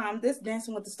 This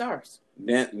Dancing with the Stars.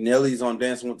 Nelly's on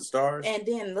Dancing with the Stars. And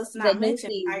then let's not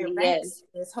mention Tyra Banks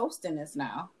is hosting this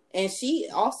now. And she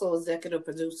also executive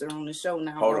producer on the show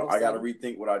now. Hold on, I gotta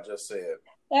rethink what I just said.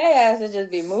 They have to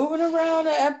just be moving around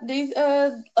these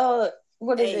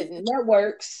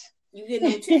networks. You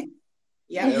getting them checked.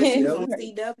 Yeah, she's on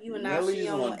CW and now Nelly's she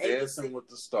on Dancing with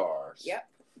the Stars. Yep.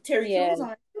 Terry Crews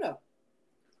on it too.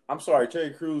 I'm sorry,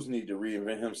 Terry Crews need to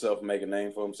reinvent himself and make a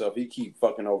name for himself. He keep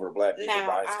fucking over black people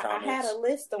by his comments. I had a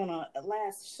list on a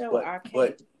last show.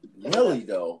 But Nelly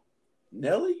though,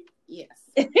 Nelly? Yes.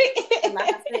 Like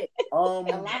I said, a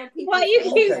lot of people. Why you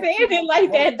keep saying it like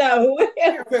that though?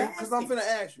 Because I'm finna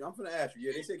ask you.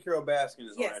 Yeah, they said Carol Baskin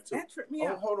is on that too. That tripped me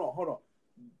out. Hold on.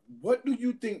 What do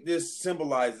you think this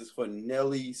symbolizes for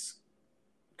Nelly's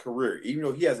career? Even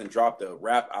though he hasn't dropped a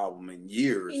rap album in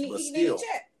years, but still.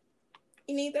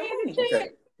 You need that money.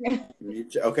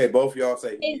 Okay, both of y'all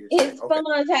say his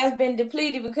funds have been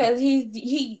depleted because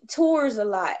he tours a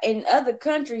lot and other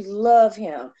countries love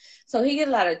him. So he get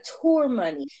a lot of tour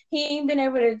money. He ain't been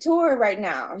able to tour right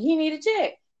now. He need a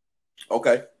check.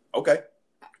 Okay.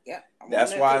 Yeah.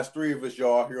 That's why it's three of us,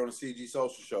 y'all, here on the CG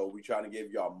Social Show. We trying to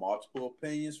give y'all multiple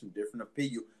opinions from different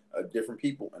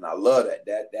people, and I love that.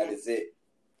 That is it.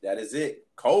 That is it.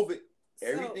 COVID.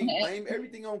 Blame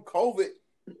everything on COVID.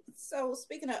 So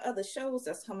speaking of other shows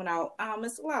that's coming out,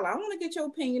 Miss Lala, I want to get your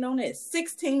opinion on this.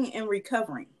 16 and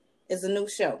Recovering is a new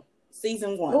show,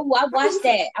 season 1. Oh, I watched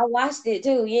that. I watched it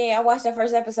too. Yeah, I watched the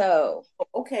first episode.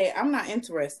 Okay, I'm not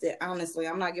interested. Honestly,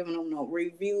 I'm not giving them no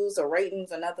reviews or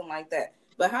ratings or nothing like that.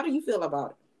 But how do you feel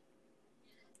about it?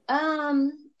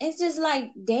 It's just like,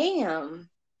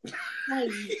 damn.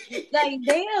 like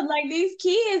damn, like these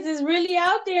kids is really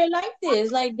out there like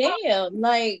this. Like damn,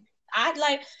 like I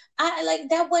like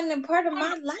that wasn't a part of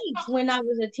my life when I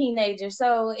was a teenager.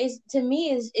 So it's to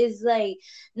me is like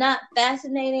not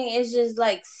fascinating. It's just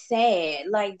like sad.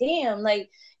 Like damn,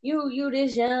 like you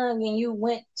this young and you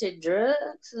went to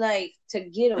drugs like to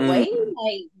get away.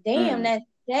 Like damn, that's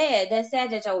sad. That's sad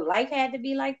that your life had to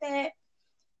be like that.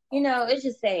 You know, it's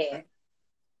just sad.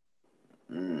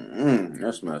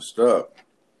 That's messed up.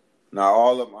 Not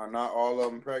all of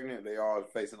them pregnant. They all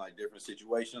facing like different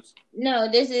situations. No,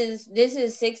 this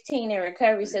is 16 in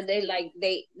recovery. So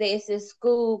it's a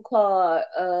school called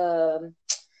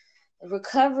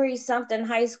Recovery something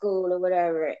high school or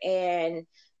whatever, and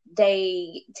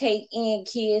they take in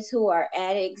kids who are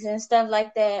addicts and stuff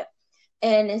like that.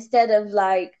 And instead of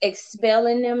like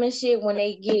expelling them and shit when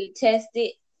they get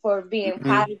tested for being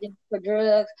positive for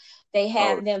drugs, they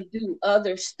have them do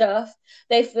other stuff.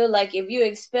 They feel like if you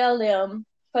expel them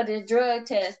for the drug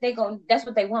test, that's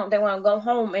what they want. They want to go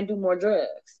home and do more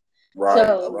drugs. Right.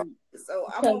 So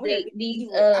these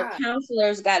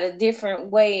counselors got a different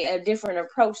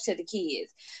approach to the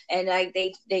kids. And like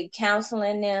they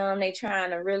counseling them, they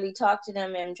trying to really talk to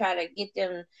them and try to get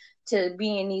them to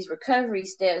be in these recovery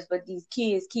steps, but these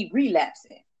kids keep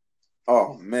relapsing.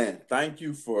 Oh man, thank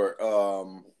you for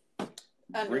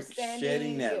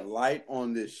shedding that light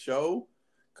on this show,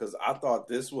 because I thought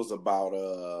this was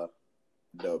about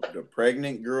the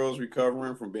pregnant girls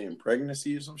recovering from being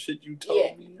pregnancy or some shit you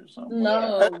told me or something?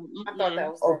 No. I thought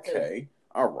that was okay.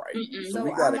 All right. So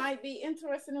I might be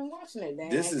interested in watching it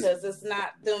then, because it's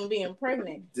not them being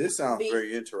pregnant. This sounds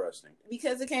very interesting.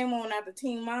 Because it came on after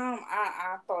Teen Mom,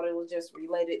 I thought it was just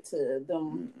related to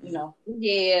them, you know.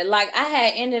 Yeah, like I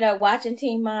had ended up watching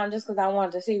Teen Mom just because I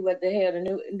wanted to see what the hell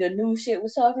the new shit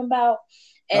was talking about.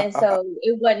 And so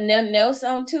it wasn't nothing else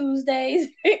on Tuesdays.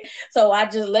 So I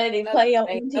just let it play on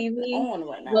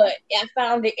MTV. But I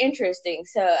found it interesting.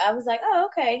 So I was like, oh,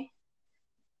 okay.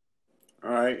 All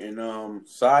right, and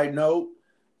side note,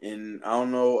 and I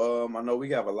don't know, I know we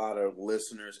have a lot of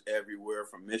listeners everywhere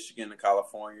from Michigan to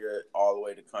California, all the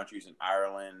way to countries in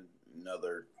Ireland and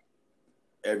other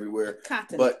everywhere.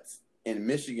 Continent. But in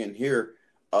Michigan here,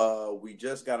 we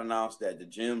just got announced that the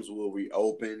gyms will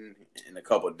reopen in a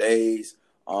couple of days.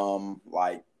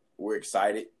 Like we're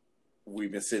excited.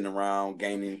 We've been sitting around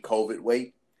gaining COVID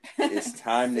weight. It's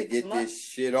time to get this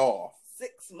shit off.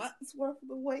 6 months worth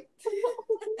of weight.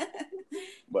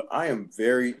 But I am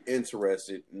very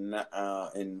interested in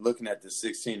looking at the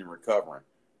 16 and recovering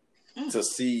to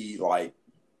see like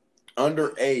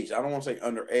underage. I don't want to say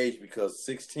underage because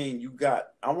 16, you got,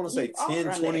 I want to say 10,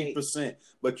 20%,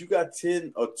 but you got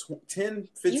 10 or 10,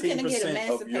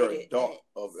 15% of your adult,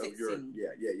 of your,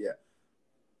 yeah.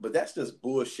 But that's just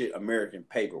bullshit American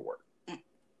paperwork.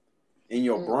 In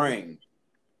your brain,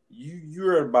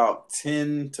 you're at about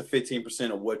 10 to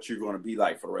 15% of what you're going to be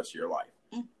like for the rest of your life.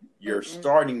 You're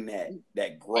starting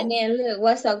that growth. And then look,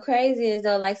 what's so crazy is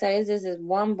though, like, so there's this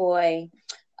one boy,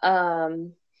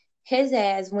 his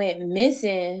ass went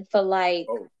missing for like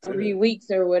 3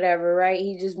 weeks or whatever, right?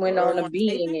 He just went on a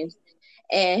binge.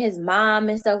 And his mom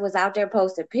and stuff was out there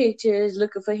posting pictures,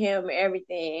 looking for him and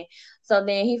everything. So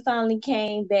then he finally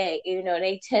came back. You know,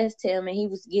 they tested him,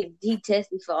 and he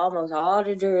tested for almost all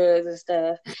the drugs and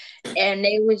stuff. And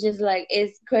they were just like,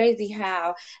 it's crazy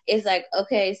how it's like,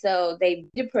 okay, so they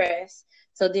depressed.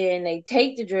 So then they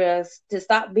take the drugs to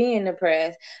stop being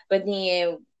depressed. But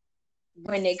then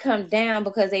when they come down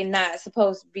because they're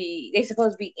supposed to be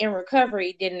in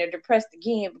recovery, then they're depressed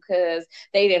again because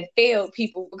they done failed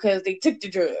people because they took the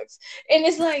drugs. And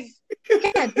it's like,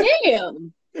 God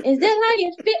damn, is that how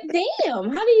you fit? Damn,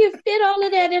 how do you fit all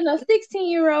of that in a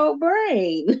 16-year-old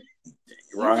brain?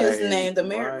 Right. You just named the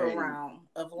merry-go-round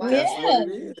of life. That's what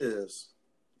it is.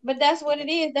 But that's what it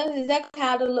is. That's exactly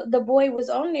how the boy was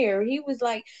on there. He was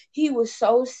like, he was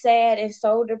so sad and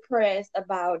so depressed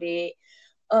about it.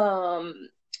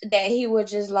 That he was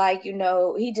just like, you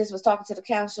know, he just was talking to the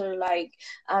counselor like,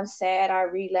 I'm sad, I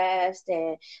relapsed,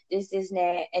 and this and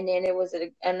that. And then there was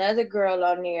another girl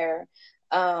on there.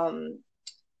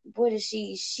 What is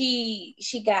she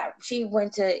got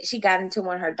into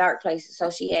one of her dark places, so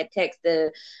she had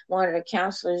texted one of the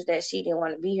counselors that she didn't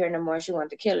want to be here no more. She wanted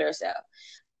to kill herself,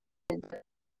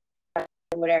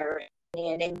 whatever.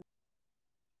 And then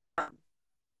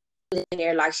in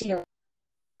there like she didn't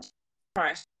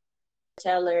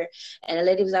tell her, and the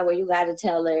lady was like, well, you gotta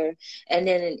tell her. And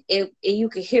then you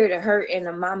could hear the hurt in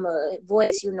the mama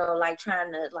voice, you know, like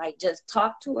trying to like just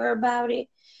talk to her about it,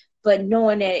 but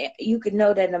knowing that you could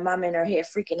know that the mama in her head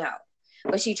freaking out,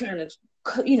 but she trying to,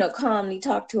 you know, calmly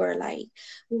talk to her like,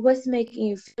 well, what's making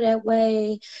you feel that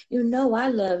way? You know, I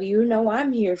love you. You know,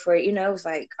 I'm here for it. You know, it was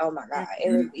like, oh my God,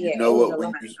 it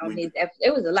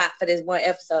was a lot for this one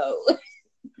episode.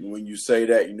 When you say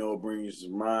that, you know, it brings to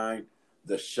mind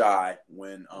The Shy,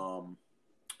 when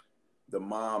the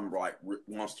mom like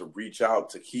wants to reach out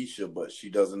to Keisha, but she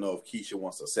doesn't know if Keisha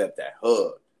wants to accept that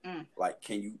hug. Like,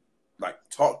 can you like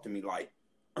talk to me? Like,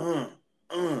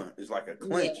 it's like a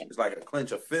clench. Yeah. It's like a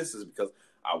clench of fists because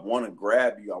I want to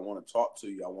grab you, I want to talk to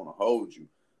you, I want to hold you,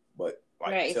 but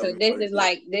like, right. So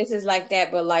this is like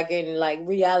that, but like in like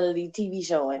reality TV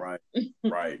showing.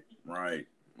 Right.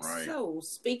 So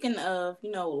speaking of,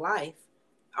 you know, life.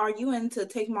 Are you into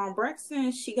Take Mom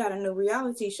Braxton? She got a new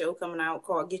reality show coming out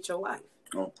called Get Your Life.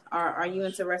 Oh. Are you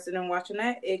interested in watching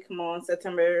that? It come on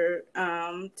September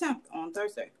 10th on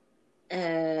Thursday.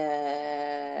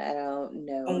 I don't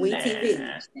know. On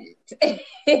WeTV. I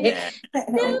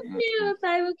don't know if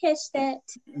I will catch that.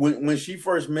 When she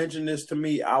first mentioned this to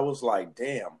me, I was like,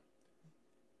 damn.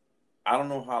 I don't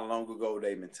know how long ago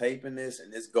they've been taping this,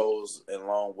 and this goes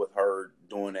along with her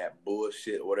doing that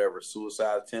bullshit, whatever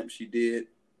suicide attempt she did.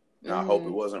 And I hope it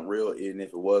wasn't real. And if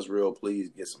it was real, please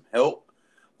get some help.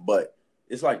 But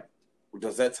it's like,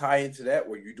 does that tie into that?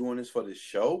 Were you doing this for the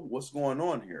show? What's going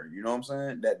on here? You know what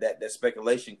I'm saying? That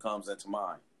speculation comes into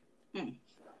mind.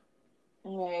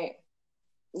 Right.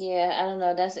 Yeah, I don't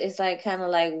know. It's like kind of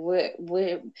like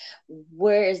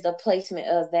where is the placement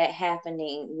of that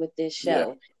happening with this Yeah.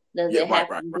 show? Does Yeah, it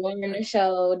happen during the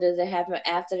show? Does it happen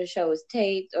after the show is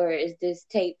taped, or is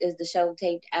the show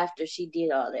taped after she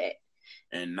did all that?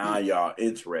 And now y'all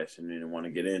interested and want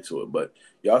to get into it, but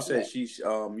y'all said she's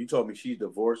you told me she's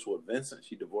divorced with Vincent.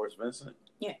 She divorced Vincent.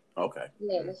 Yeah. Okay.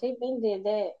 Yeah, she been did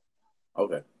that.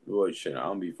 Okay. Well, shit, I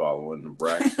don't be following the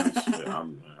Braxtons. Shit,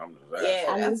 I'm just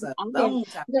Yeah, that's a long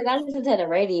time. Look, I listen to the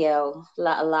radio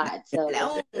a lot. So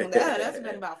that's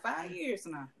been about 5 years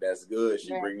now. That's good. She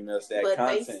bringing us that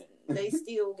content. They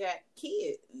still got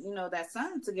kids, that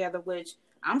son together, which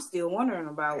I'm still wondering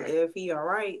about if he all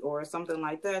right or something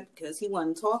like that, because he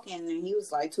wasn't talking and he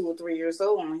was like 2 or 3 years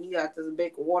old and he got this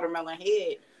big watermelon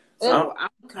head. So I'm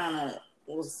kind of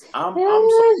I'm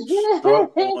so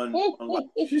struck on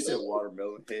she said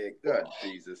watermelon head. God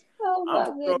Jesus.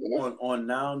 I'm struck on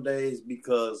nowadays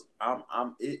because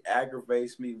it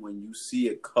aggravates me when you see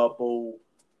a couple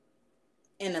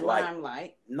in the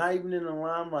limelight. Not even in the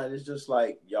limelight. It's just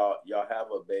like y'all have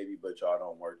a baby, but y'all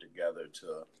don't work together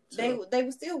They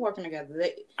were still working together.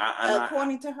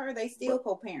 According to her, they still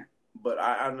co-parent. But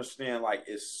I understand, like,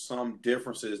 it's some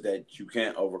differences that you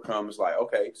can't overcome. It's like,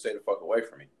 okay, stay the fuck away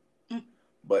from me.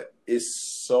 But it's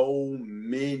so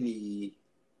many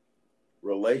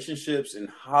relationships in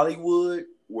Hollywood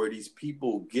where these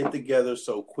people get together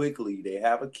so quickly. They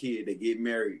have a kid, they get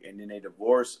married, and then they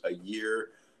divorce a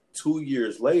year, 2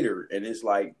 years later. And it's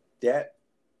like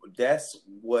that's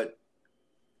what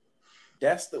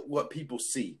people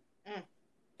see.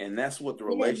 And that's what the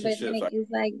relationships are.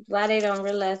 It's like why they don't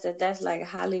realize that that's like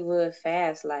Hollywood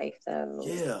fast life, though.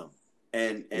 Yeah.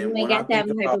 And you ain't got that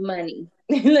type of money.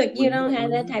 Look, you don't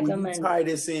have that type of money. Tie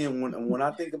this in when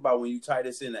I think about when you tie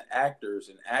this into actors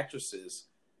and actresses,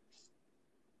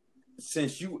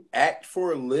 since you act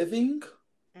for a living,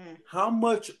 how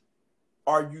much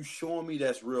are you showing me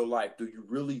that's real life? Do you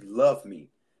really love me?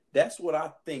 That's what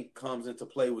I think comes into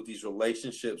play with these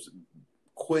relationships.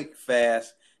 Quick,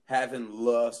 fast, having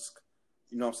lust.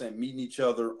 You know what I'm saying? Meeting each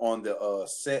other on the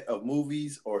set of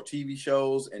movies or TV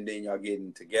shows, and then y'all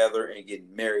getting together and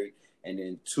getting married, and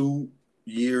then 2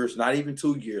 years, not even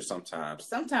 2 years sometimes.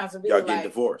 Sometimes it'll be y'all like getting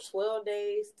divorced. 12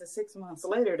 days to 6 months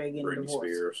later, they getting Britney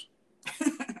divorced.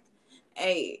 Spears.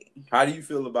 Hey. How do you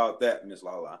feel about that, Miss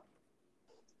Lala?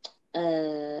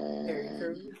 Terry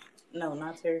Crews. No,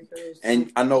 not Terry Crews.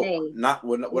 And I know not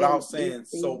without saying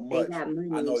so much. I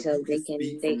know so you can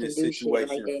speak from this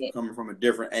situation like coming from a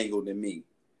different angle than me.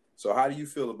 So how do you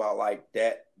feel about like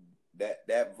that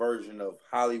version of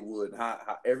Hollywood,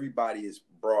 how everybody is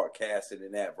broadcasted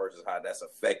in that versus how that's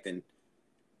affecting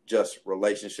just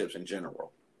relationships in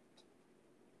general?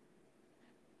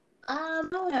 I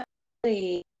don't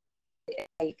really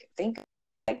think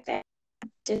like that.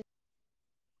 Just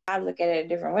I look at it a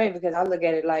different way because I look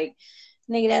at it like,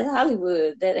 nigga, that's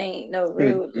Hollywood. That ain't no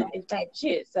real life type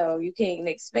shit. So you can't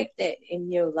expect that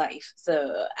in your life.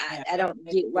 So I don't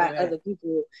get why other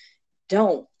people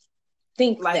don't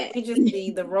think like that. We just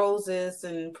see the roses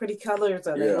and pretty colors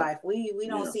of their life. We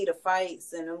don't see the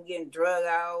fights and them getting drug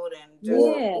out and just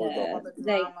or the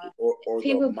drama. Or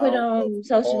people put on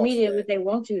social media what they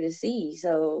want you to see.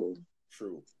 So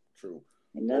true.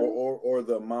 You know? Or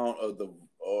the amount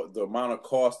of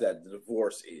cost that the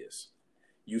divorce is.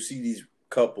 You see these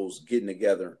couples getting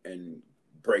together and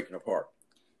breaking apart.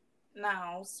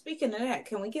 Now, speaking of that,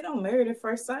 can we get on Married at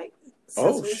First Sight?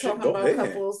 Since we're talking about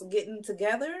couples getting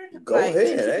together. Go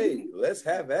ahead. Hey, let's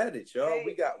have at it, y'all. Hey.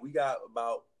 We got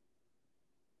about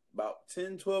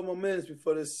 10, 12 more minutes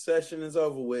before this session is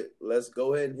over with. Let's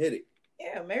go ahead and hit it.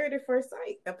 Yeah, Married at First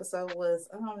Sight episode was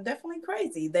definitely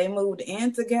crazy. They moved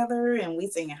in together and we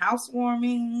sing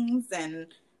housewarmings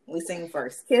and we sing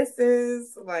first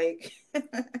kisses. Like,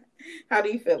 how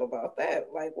do you feel about that?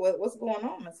 Like, what's going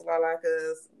on, Miss Lala?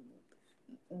 Because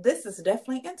this is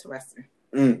definitely interesting.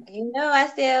 You know, I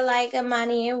still like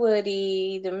Amani and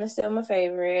Woody. Them are still my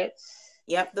favorites.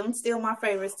 Yep, them still my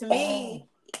favorites. To me,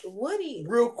 Woody.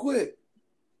 Real quick.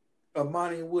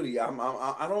 Amani and Woody, I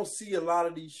don't see a lot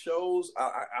of these shows.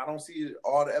 I don't see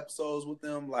all the episodes with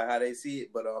them like how they see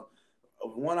it. But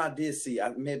one I did see, I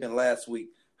may have been last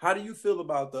week. How do you feel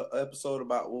about the episode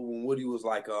about when Woody was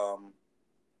like, well,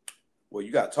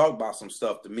 you got to talk about some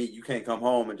stuff to me. You can't come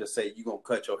home and just say you're gonna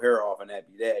cut your hair off and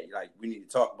that be that. You're like, we need to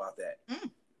talk about that.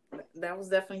 That was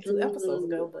definitely 2 episodes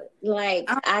ago. But like,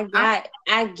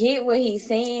 I get what he's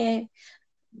saying,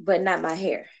 but not my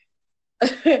hair.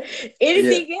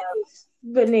 Anything else,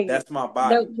 but nigga, that's my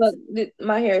body.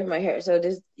 My hair is my hair, so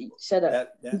just shut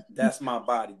up. That's my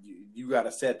body. You gotta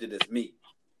accept it as me.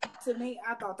 To me,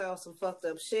 I thought that was some fucked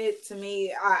up shit. To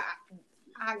me,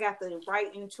 I got the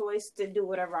right and choice to do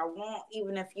whatever I want,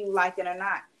 even if you like it or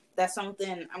not. That's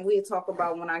something we'll talk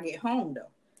about when I get home, though.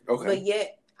 Okay. But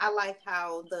yet, I like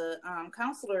how the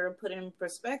counselor put in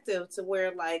perspective to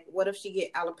where, like, what if she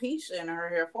get alopecia and her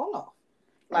hair fall off?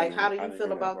 Like, how do you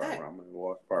feel about that?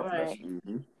 Right.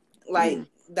 Mm-hmm. Like,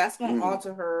 that's gonna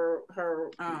alter her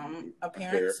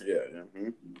appearance. Hair, yeah.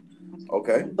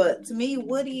 Okay. But to me,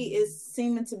 Woody is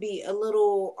seeming to be a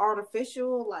little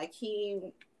artificial. Like, he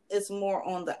is more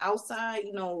on the outside,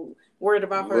 worried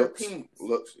about her appearance.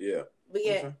 Looks, yeah. But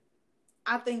yeah,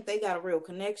 I think they got a real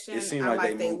connection. It seemed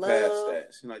like they moved past that.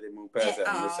 It seemed like they moved past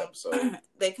that in this episode.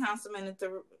 They consummated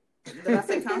did I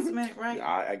say consummated right?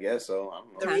 I guess so. I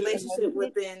don't know. The relationship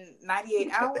within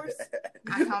 98 hours.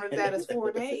 I counted that as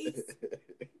 4 days.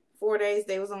 4 days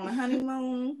they was on a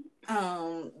honeymoon.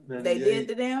 They did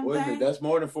the damn thing. That's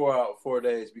more than 4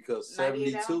 days because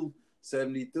 72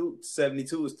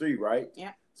 is 3, right?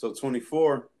 Yeah. So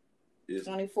 24 is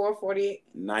 24, 48.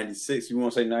 96. You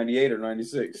want to say 98 or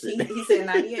 96? He said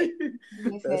 98.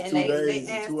 That's 2 days they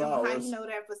asked 2 him, hours. how you know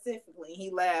that specifically?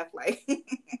 He laughed like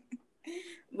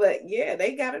but yeah,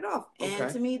 they got it off. And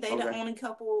to me, they the only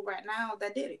couple right now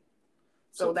that did it.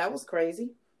 So that was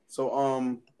crazy. So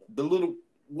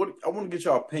what I want to get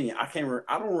your opinion. I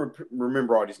don't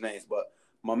remember all these names, but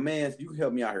my man, you can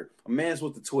help me out here. My man's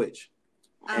with the Twitch.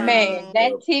 Man,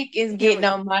 that tick is getting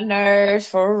on my nerves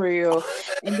for real.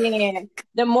 And then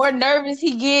the more nervous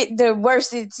he get, the worse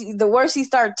he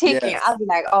start ticking. Yes. I'll be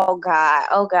like, oh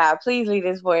God, please leave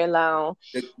this boy alone.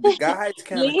 The guys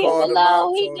kind of called him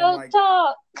out. He don't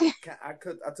talk. I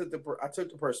took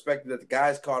the perspective that the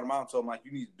guys called him out and told him, like,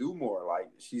 you need to do more.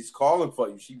 Like, she's calling for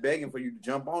you. She's begging for you to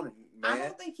jump on it. Man. I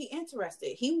don't think he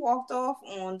interested. He walked off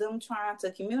on them trying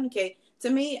to communicate.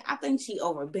 To me, I think she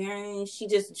overbearing. She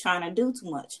just trying to do too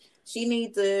much. She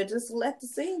needs to just let the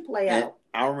scene play out.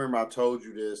 I remember I told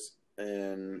you this,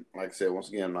 and like I said, once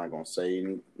again, I'm not going to say,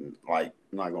 I'm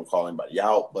not going to call anybody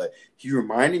out, but he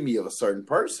reminded me of a certain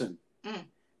person.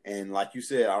 And like you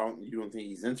said, you don't think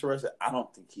he's interested? I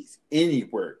don't think he's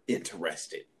anywhere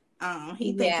interested.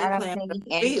 He thinks he's playing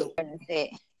the field.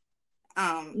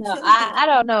 No, I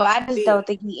don't know. I just don't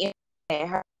think he interested in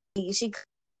her. She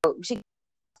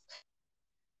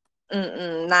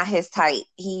not his type.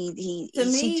 She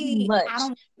too much. I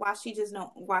don't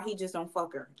know why he just don't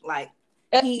fuck her. Like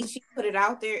she put it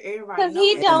out there, everybody because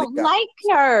he don't like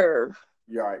her.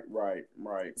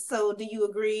 Right. So do you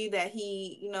agree that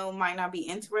he, might not be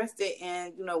interested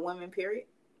in, women, period?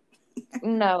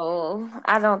 No,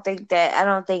 I don't think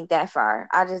that far.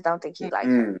 I just don't think he likes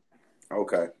her.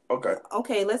 Okay.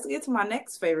 Let's get to my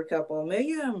next favorite couple,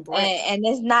 Amelia and Brett. And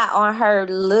it's not on her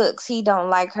looks. He don't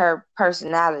like her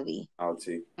personality. I'll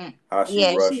see.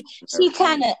 She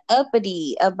kind of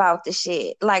uppity about the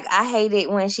shit. Like, I hate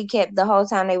it when she kept, the whole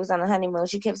time they was on the honeymoon,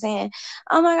 she kept saying,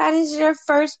 oh my God, this is your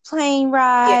first plane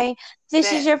ride.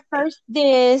 This is your first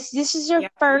this. This is your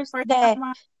first that.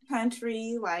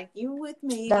 Country, like, you with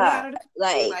me.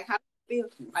 Like how feel?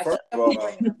 Like, first of all,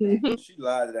 she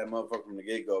lied to that motherfucker from the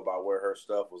get-go about where her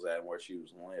stuff was at and where she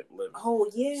was living. Oh,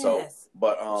 yes. So,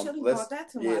 but Chilly brought that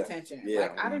to my attention. Yeah.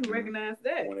 Like, I didn't recognize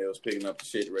that. When they was picking up the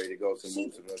shit ready to go to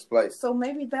move to this place. So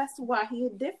maybe that's why he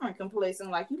is different,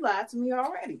 complacent. Like, you lied to me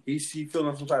already. She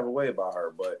feeling some type of way about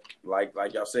her, but like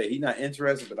y'all said, he not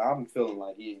interested, but I'm feeling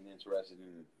like he ain't interested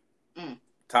in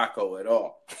Taco at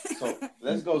all. So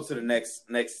let's go to the next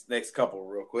couple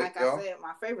real quick. Like I said,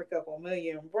 my favorite couple,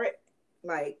 Amelia and Brett.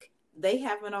 Like, they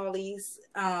having all these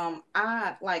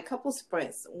odd, like, couple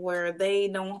spreads where they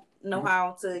don't know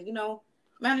how to,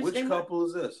 manage. Which couple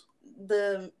is this?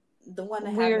 The one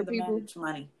that having to manage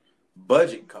money.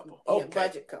 Budget couple. Okay. Yeah,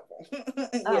 budget couple.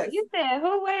 Yes. You said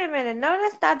who? Wait a minute. No,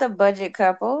 that's not the budget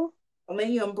couple.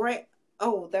 Amelia and Brett.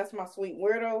 Oh, that's my sweet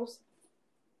weirdos.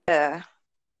 Yeah.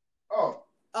 Okay.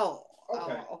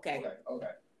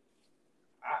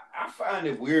 I find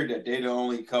it weird that they're the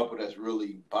only couple that's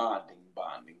really bonding.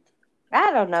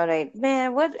 I don't know.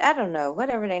 I don't know.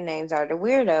 Whatever their names are, the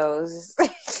weirdos.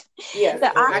 Yeah, the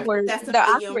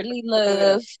awkwardly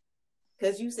love.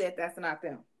 Because you said that's not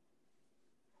them.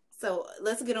 So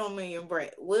let's get on me and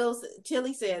Brett.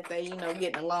 Chilly said they,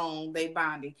 getting along, they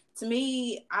bonding. To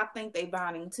me, I think they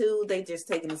bonding too. They just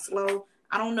taking it slow.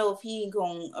 I don't know if he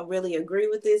gonna really agree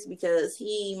with this because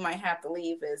he might have to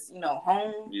leave his,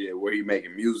 home. Yeah, where he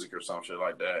making music or some shit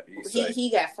like that.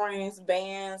 He got friends,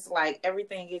 bands, like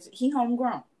everything he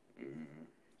homegrown.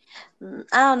 Mm-hmm.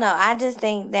 I don't know. I just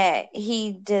think that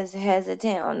he just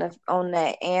hesitant on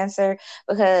that answer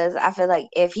because I feel like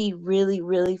if he really,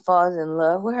 really falls in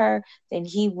love with her, then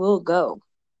he will go.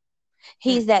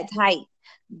 He's that type.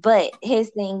 But his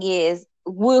thing is,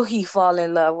 will he fall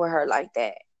in love with her like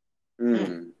that?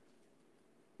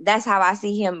 That's how I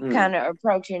see him kind of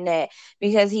approaching that,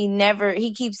 because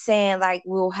he keeps saying like,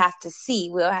 we'll have to see.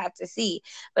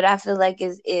 But I feel like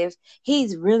if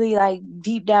he's really like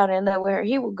deep down in love with her,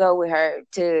 he will go with her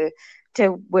to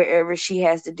wherever she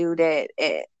has to do that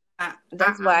at.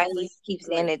 That's why he keeps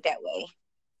saying it that way.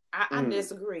 I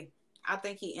disagree. I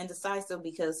think he indecisive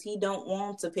because he don't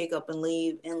want to pick up and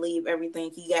leave everything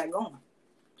he got going.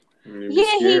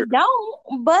 Yeah, he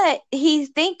don't, but he's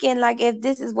thinking like, if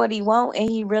this is what he want and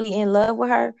he really in love with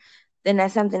her, then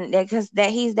that's something that, because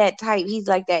that he's that type. He's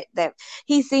like that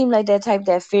he seemed like that type,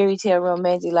 that fairy tale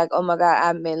romantic, like, oh my God,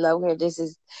 I'm in love with her.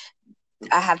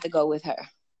 I have to go with her.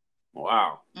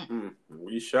 Wow.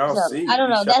 We shall see. I don't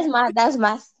know. That's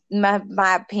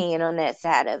my opinion on that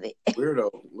side of it. Little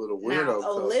weirdo.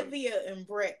 Now, Olivia and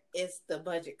Brett is the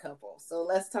budget couple, so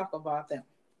let's talk about them.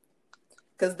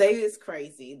 Because they is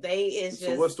crazy. They is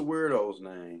just. So what's the weirdo's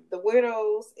name? The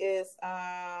weirdos is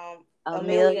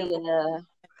Amelia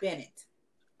Bennett.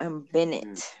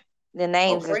 Bennett. The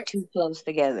names are too close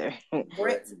together.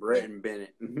 Brett and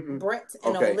Bennett. Brett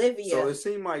and Olivia. So it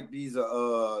seemed like these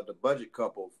the budget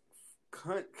couple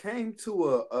came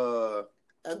to a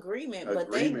agreement, but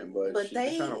they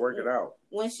trying to work it out.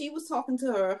 When she was talking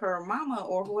to her mama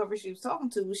or whoever she was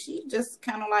talking to, she just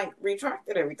kind of like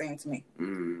retracted everything to me.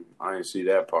 I didn't see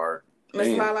that part.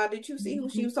 Miss Lala, did you see who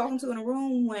she was talking to in the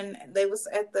room when they was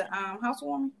at the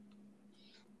housewarming?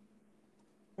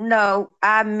 No,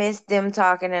 I missed them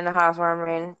talking in the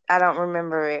housewarming. I don't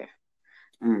remember it.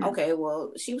 Okay,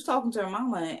 well, she was talking to her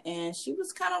mama, and she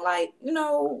was kind of like,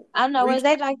 I don't know, was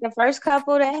they like the first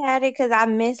couple that had it? Because I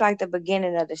missed like the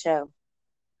beginning of the show.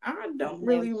 I don't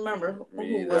really remember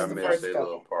who was the first couple.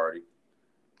 Little party.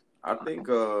 I think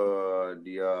the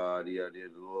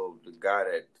guy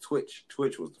that Twitch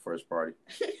was the first party.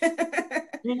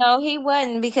 No, he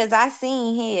wasn't, because I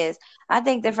seen his. I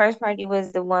think the first party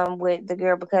was the one with the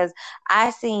girl, because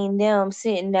I seen them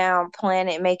sitting down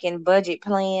planning, making budget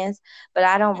plans, but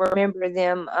I don't remember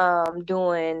them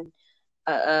doing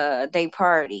their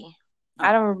party.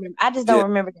 I don't remember. I just don't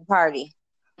remember the party.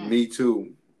 Me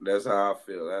too. That's how I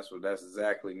feel. That's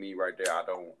exactly me right there. I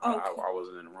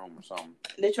wasn't in the room or something.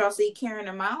 Did y'all see Karen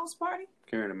and Miles' party?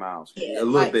 Karen and Miles, a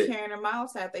little bit. Karen and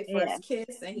Miles had their first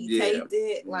kiss, and he taped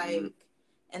it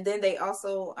and then they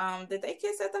also did they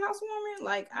kiss at the housewarming?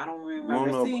 Like, I don't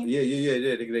remember seeing. Yeah.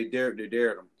 They dared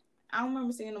them. I don't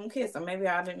remember seeing them kiss, or maybe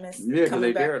I didn't miss. Yeah, because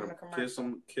they dared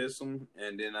them, kiss them,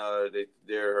 and then they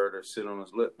dared her to sit on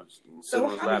his lip.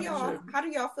 So how do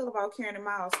y'all feel about Karen and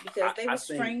Miles? Because they were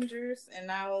strangers, and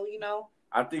now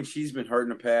I think she's been hurt in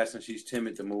the past, and she's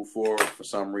timid to move forward for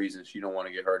some reason. She don't want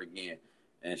to get hurt again,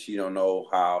 and she don't know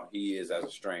how he is as a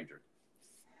stranger.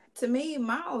 To me,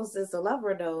 Miles is a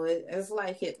lover, though. It's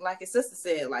like his sister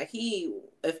said, like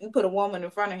if you put a woman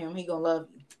in front of him, he gonna love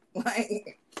you.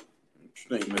 Like.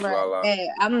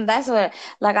 That's what,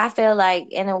 like, I feel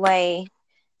like in a way,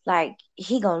 like,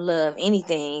 he gonna love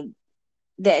anything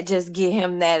that just get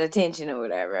him that attention or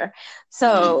whatever.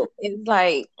 So it's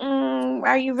like,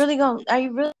 are you really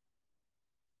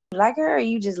like her, or are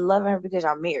you just loving her because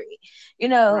y'all married?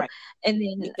 Right. And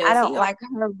then because I don't like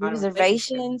her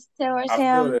reservations towards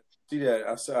him. See that?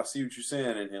 I see what you're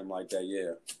saying in him like that,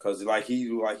 yeah. Because like he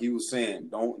was saying,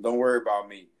 don't worry about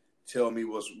me. Tell me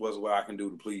what's what I can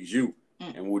do to please you.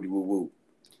 And woody woo woo.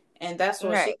 And that's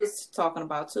what she was talking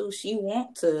about too. She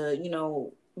want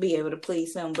to, be able to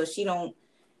please him, but she don't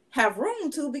have room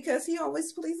to, because he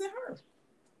always pleasing her.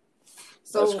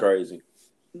 So that's crazy.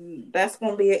 That's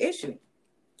gonna be an issue.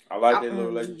 I like their little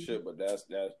relationship, but that's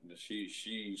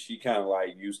she kind of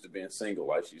like used to being single,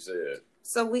 like she said.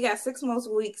 So we got 6 more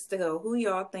weeks to go. Who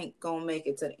y'all think gonna make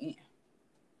it to the end?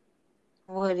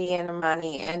 Woody and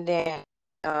Imani, and then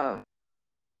and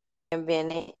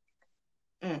Bennett.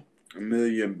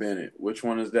 Amelia and Bennett. Which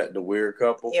one is that? The weird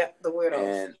couple? Yep, the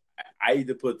weirdos. And I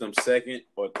either put them second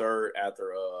or third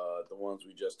after the ones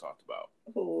we just talked about.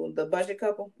 Who, the budget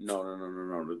couple? No.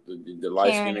 The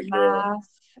light skinned girl.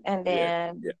 And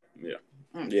then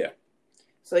yeah.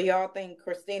 So y'all think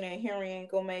Christina and Henry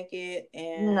ain't gonna make it,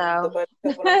 and no, the budget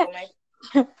couple ain't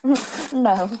gonna make it?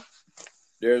 No.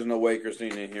 There's no way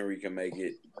Christina and Henry can make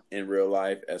it in real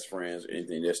life as friends or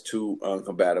anything. There's two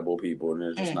incompatible people, and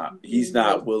they're just not. He's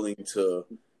not willing to.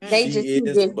 They just too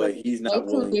different. But he's not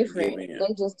willing to give in.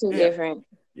 They just too different.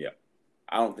 Yeah,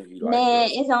 I don't think he likes. Man,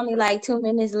 it's only like 2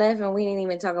 minutes left, and we didn't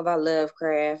even talk about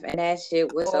Lovecraft, and that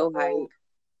shit was so hype.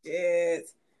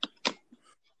 Yes.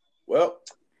 Well,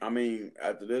 I mean,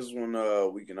 after this one,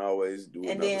 we can always do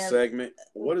And another then- segment.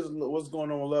 What's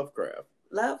going on with Lovecraft?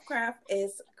 Lovecraft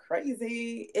is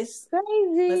crazy. It's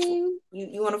Crazy.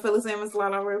 You want to fill us in, Miss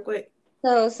Lala, real quick?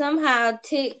 So somehow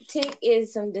Tick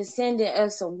is some descendant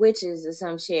of some witches or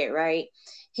some shit, right?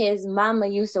 His mama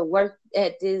used to work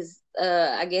at this,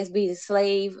 I guess, be a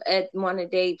slave at one of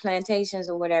their plantations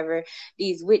or whatever.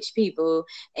 These witch people,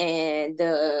 and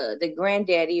the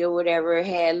granddaddy or whatever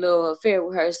had a little affair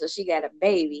with her, so she got a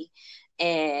baby,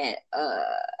 and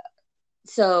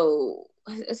so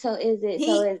is it?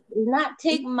 So it's not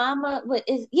Tick mama, but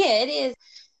it is.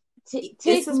 It's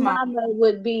Tick his mama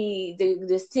would be the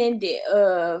descendant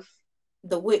of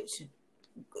the witch,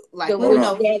 like the we witch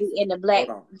know. daddy and the black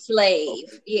slave.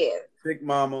 Okay. Yeah. Tick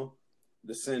mama,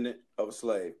 descendant of a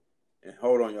slave. And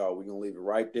hold on, y'all. We're gonna leave it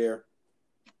right there.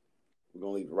 We're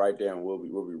gonna leave it right there, and we'll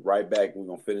be right back. We're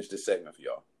gonna finish this segment for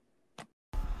y'all.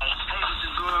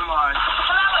 Hello,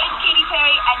 it's Katy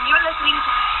Perry, and you're listening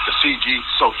to the CG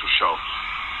Social Show.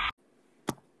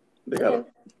 They got it.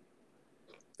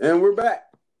 And we're back.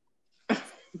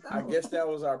 I guess that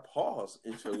was our pause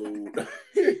interlude.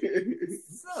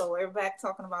 So we're back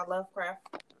talking about Lovecraft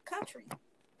Country.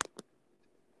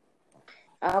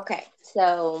 Okay,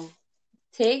 so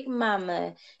Tick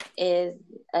Mama is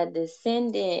a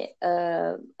descendant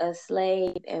of a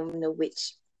slave and a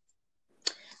witch.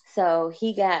 So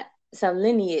he got some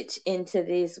lineage into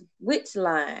this witch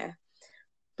line,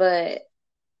 but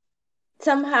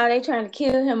somehow they trying to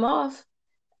kill him off.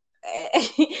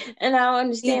 And I don't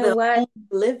understand why.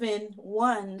 Living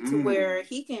one to where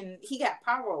he got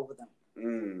power over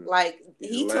them. Like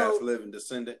he the told last living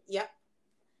descendant. Yep.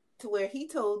 To where he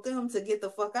told them to get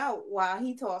the fuck out while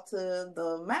he talked to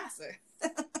the master.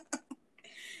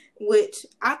 Which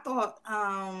I thought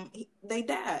they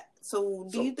died. So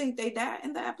do you think they died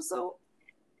in the episode?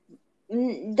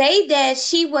 They died.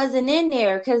 She wasn't in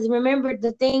there because remember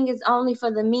the thing is only for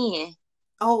the men.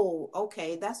 Oh,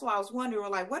 okay. That's why I was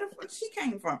wondering, like, where the fuck she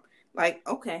came from? Like,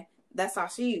 okay, that's how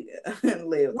she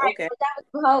lived. Right, okay. That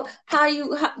was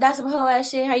that's some whole ass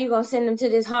shit. How you gonna send them to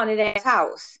this haunted ass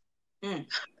house?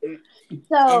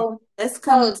 So let's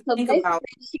come to think about.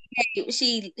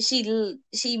 She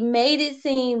made it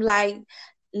seem like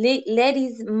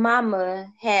Letty's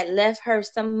mama had left her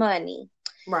some money.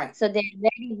 Right. So then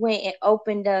Letty went and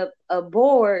opened up a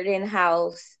boarding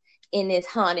house in this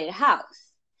haunted house.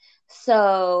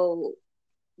 So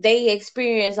they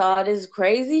experienced all this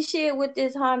crazy shit with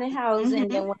this haunted house. And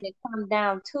then when it come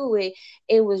down to it,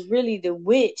 it was really the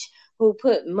witch who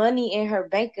put money in her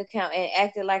bank account and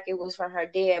acted like it was from her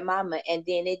dead mama. And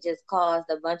then it just caused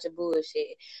a bunch of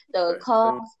bullshit. So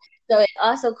it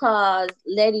also caused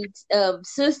Letty's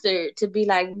sister to be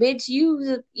like, bitch,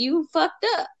 you fucked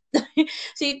up.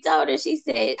 She told her, she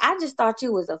said, I just thought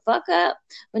you was a fuck up,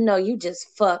 but no, you just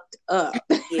fucked up.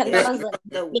 Yeah, and I was like,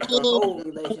 the whole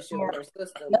relationship with her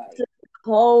sister, like,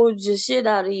 hold your shit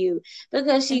out of you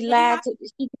because she lied to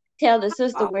she tell the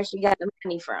sister where she got the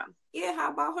money from. Yeah,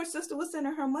 how about her sister was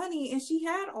sending her money and she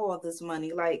had all this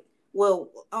money? Like, well,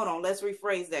 hold on, let's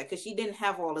rephrase that because she didn't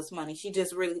have all this money. She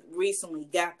just really recently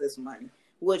got this money,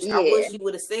 which I wish she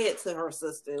would have said to her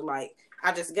sister, like,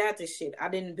 I just got this shit. I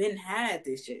didn't been had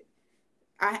this shit.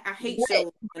 I hate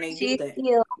shows when they do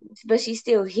that. But she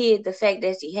still hid the fact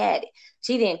that she had it.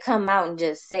 She didn't come out and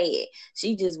just say it.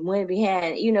 She just went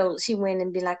behind, she went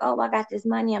and be like, oh, I got this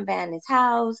money. I'm buying this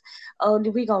house. Oh,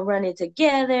 we going to run it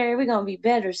together. We're going to be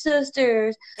better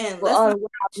sisters. And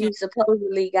you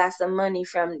supposedly got some money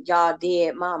from y'all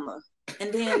dead mama.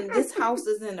 And then this house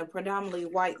is in a predominantly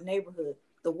white neighborhood.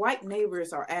 The white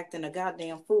neighbors are acting a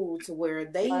goddamn fool to where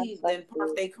they then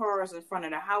park their cars in front of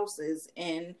the houses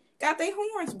and got their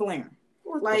horns blaring.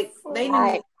 Like they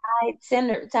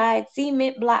tied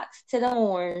cement blocks to the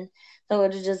horn so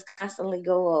it'll just constantly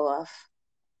go off.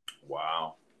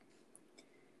 Wow.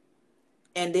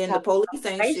 And then the police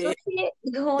ain't shit.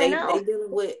 They dealing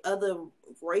with other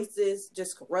racist,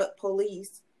 just corrupt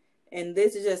police. And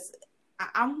this is just,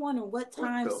 I'm wondering what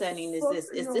time setting is this?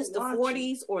 Is this the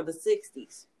 40s or the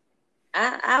 60s?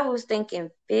 I was thinking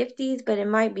 50s, but it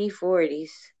might be 40s.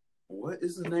 What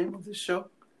is the name of this show?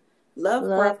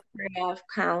 Lovecraft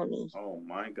County. Oh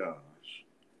my gosh.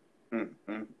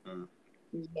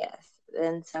 Yes.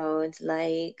 And so it's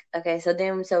like, okay,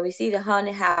 so we see the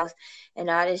haunted house and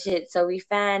all this shit. So we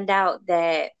find out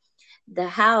that the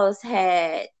house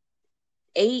had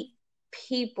 8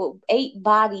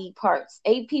 body parts.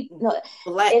 8 people. No,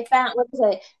 it found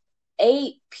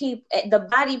 8 people. The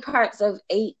body parts of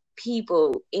 8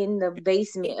 people in the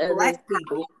basement of black this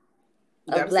people.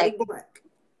 Black.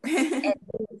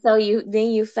 So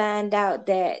you find out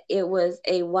that it was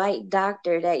a white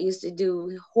doctor that used to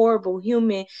do horrible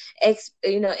human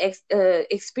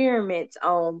experiments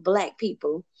on black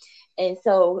people. And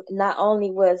so not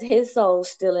only was his soul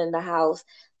still in the house,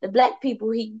 the black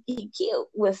people he killed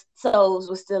with souls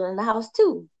was still in the house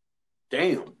too.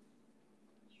 Damn.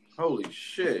 Holy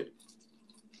shit.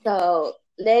 So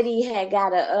Letty had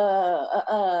got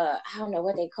I don't know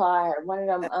what they call her, one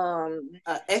of them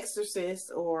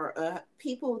exorcist or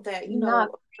people that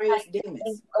not raise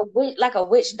demons. like a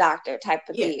witch doctor type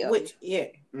of deal. Witch,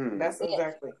 that's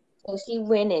exactly. So she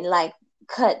went and like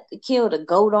killed a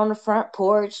goat on the front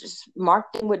porch, just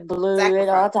marked him with blood,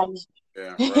 all types.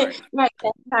 Yeah, right. Right,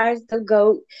 sacrificed the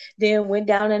goat, then went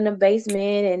down in the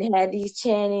basement and had these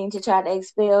chanting to try to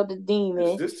expel the demon.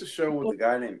 Is this the show with the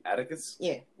guy named Atticus?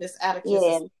 Yeah, this Atticus.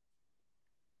 Yeah.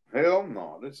 Hell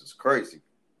no, this is crazy.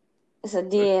 So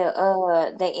then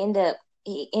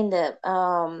he ended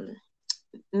up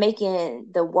making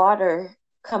the water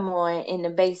come on in the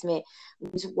basement,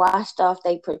 which washed off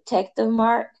their protective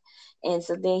mark, and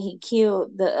so then he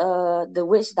killed the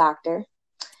witch doctor.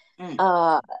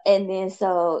 And then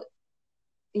so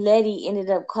Letty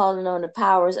ended up calling on the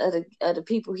powers of the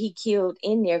people he killed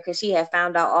in there, because she had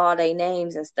found out all their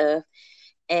names and stuff,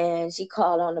 and she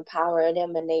called on the power of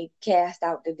them, and they cast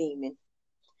out the demon.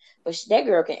 But that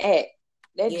girl can act.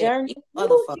 That journey,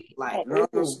 motherfucker. Like, I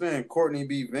understand. Courtney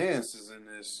B. Vance is in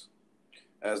this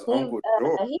as Uncle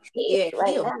George. He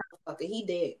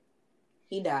dead.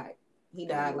 He died. He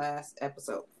died last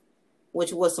episode,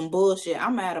 which was some bullshit.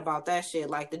 I'm mad about that shit.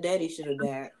 Like, the daddy should have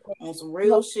died on some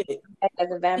real shit. As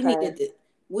a vampire.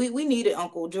 We needed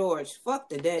Uncle George. Fuck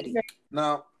the daddy.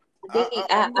 Now,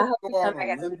 I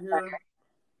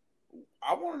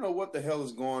want to know what the hell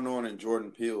is going on in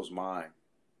Jordan Peele's mind.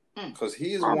 Because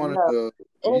he is one of the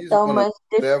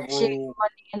several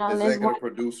executive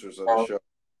producers of the show.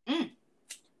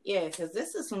 Yeah, because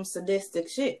this is some sadistic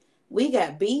shit. We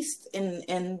got Beast in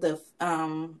the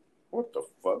what the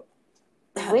fuck?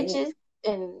 Witches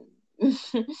and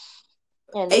these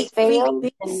vampire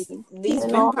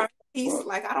beasts.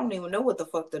 Like, I don't even know what the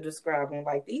fuck they're describing.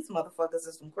 Like, these motherfuckers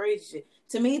are some crazy shit.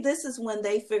 To me, this is when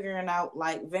they figuring out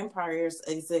like vampires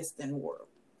exist in the world.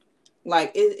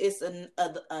 Like, it's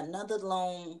another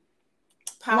lone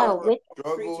power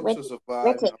struggle to survive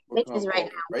and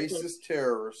overcome racist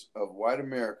terrors of white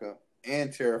America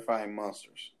and terrifying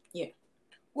monsters. Yeah.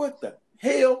 What the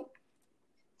hell?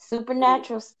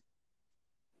 Supernatural.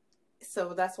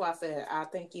 So that's why I said I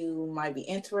think you might be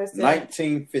interested.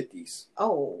 1950s.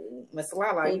 Oh, Miss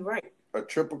Lala, you right. A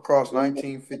trip across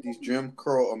 1950s Jim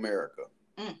Crow America.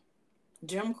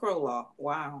 Jim Crow law.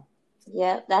 Wow.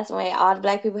 Yeah, that's when all the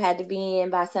black people had to be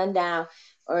in by sundown,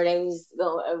 or they was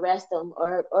going to arrest them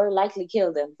or likely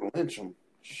kill them. Lynch them.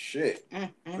 Shit.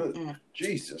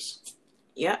 Jesus.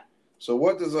 Yeah. So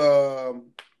what does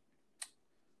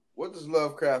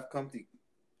Lovecraft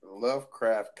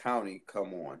County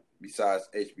come on besides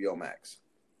HBO Max?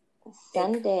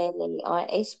 Sunday on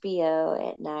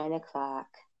HBO at 9:00.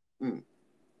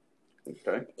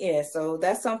 Okay. Yeah, so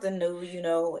that's something new,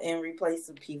 in replace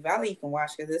of P-Valley you can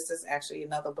watch, because this is actually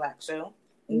another black show.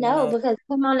 Because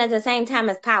come on at the same time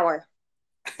as Power.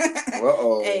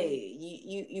 Hey,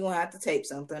 you gonna have to tape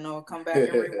something or come back and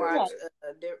rewatch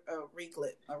a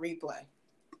replay.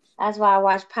 That's why I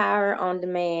watch Power on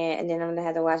demand, and then I'm gonna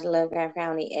have to watch Lovecraft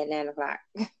County at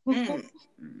 9:00.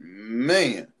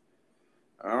 Man.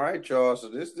 All right, y'all. So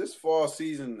this fall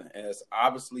season has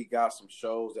obviously got some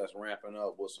shows that's ramping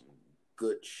up with some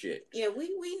good shit. Yeah, we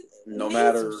no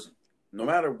matter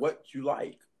what you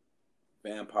like.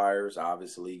 Vampires,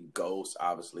 obviously, ghosts,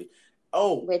 obviously.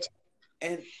 Oh,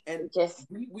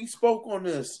 we spoke on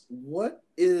this. What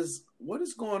is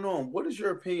going on? What is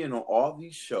your opinion on all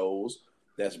these shows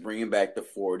that's bringing back the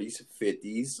 40s,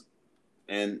 50s,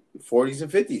 and 40s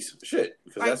and 50s shit?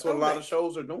 Because that's what a lot of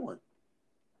shows are doing.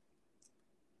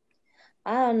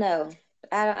 I don't know.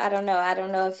 I don't know. I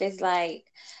don't know if it's like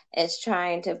it's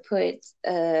trying to put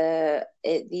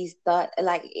these thoughts,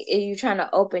 like you trying to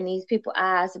open these people's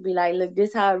eyes to be like, look,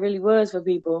 this how it really was for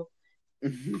people.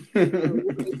 And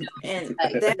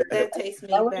that takes me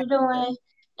back. What you doing?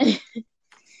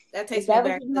 That takes me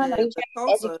back to the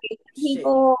educate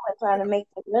people and trying to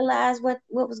make them realize what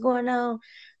was going on,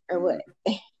 or what?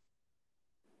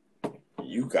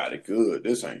 You got it good.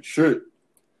 This ain't shit.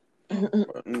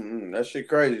 That shit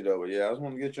crazy though. But yeah, I just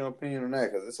want to get your opinion on that,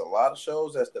 because it's a lot of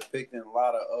shows that's depicting a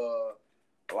lot of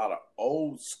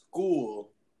old school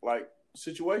like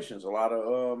situations. A lot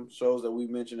of shows that we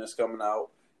mentioned that's coming out,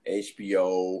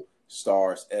 HBO,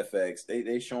 Stars, FX.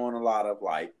 They showing a lot of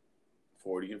like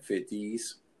 40 and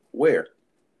 50s Where?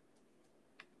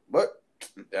 But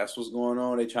that's what's going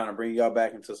on. They trying to bring y'all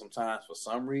back into some times for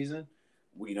some reason.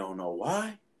 We don't know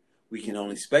why. We can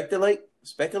only speculate.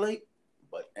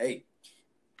 But hey.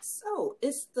 So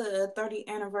it's the 30th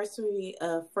anniversary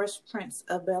of Fresh Prince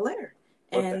of Bel-Air.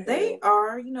 What And the they hell?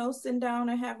 are, sitting down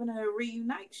and having a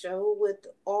reunite show with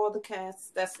all the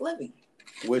cast that's living.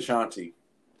 Which auntie?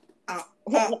 No,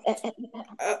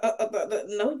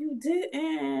 you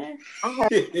didn't. I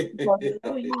heard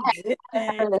No, you the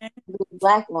didn't.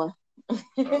 black one.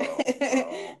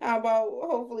 How about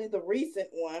hopefully the recent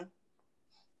one?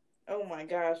 Oh my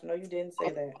gosh, no, you didn't say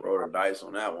that. Roll the dice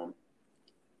on that one.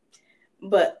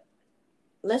 But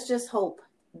let's just hope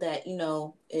that,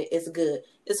 it's good.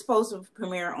 It's supposed to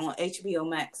premiere on HBO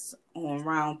Max on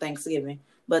around Thanksgiving,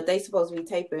 but they supposed to be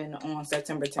taping on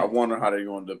September 10th. I wonder how they're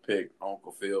going to depict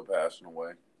Uncle Phil passing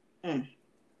away.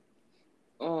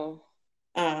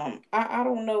 I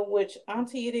don't know which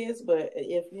auntie it is, but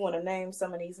if you want to name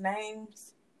some of these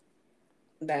names,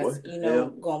 that's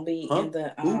gonna be in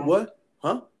the Who? What?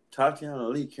 Huh? Tatiana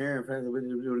Lee, Karen. No, I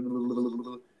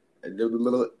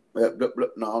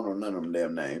don't know none of them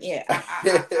damn names. Yeah, I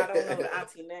don't know the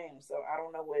auntie name, so I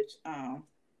don't know which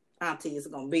auntie is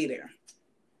gonna be there.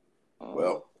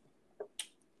 Well,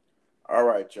 all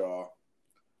right, y'all.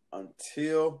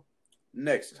 Until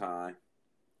next time,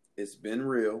 it's been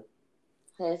real.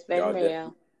 It's been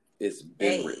real. It's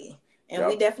been real. And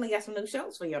we definitely got some new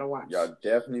shows for y'all to watch. Y'all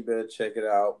definitely better check it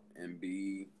out and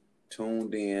be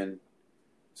tuned in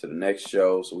to the next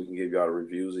show so we can give y'all the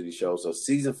reviews of these shows. So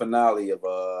season finale of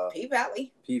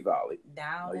P-Valley.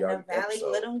 Down in the valley,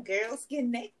 episode. Little girls get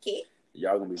naked.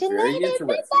 Y'all gonna be very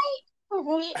interested.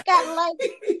 We got like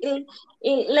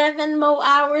 11 more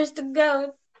hours to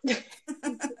go.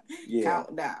 Yeah.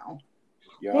 Countdown.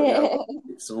 Y'all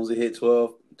as soon as it hit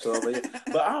 12 a.m.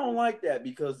 But I don't like that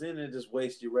because then it just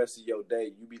wastes the rest of your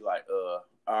day. You be like,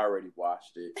 I already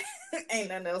watched it. Ain't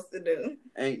nothing else to do.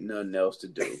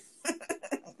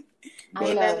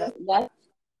 I know. That's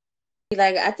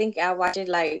like, I think I watch it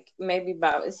like maybe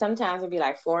about, sometimes it'd be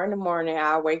like 4 a.m.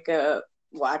 I'll wake up,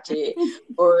 watch it,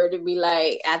 or it'd be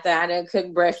like after I done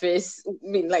cook breakfast,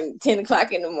 be like 10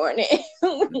 o'clock in the morning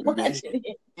watching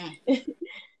it.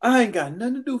 I ain't got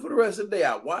nothing to do for the rest of the day.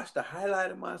 I watched the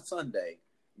highlight of my Sunday.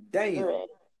 Damn.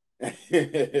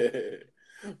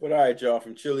 But all right, y'all,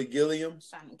 from Chilly Guilliam,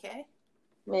 Shani K,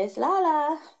 Miss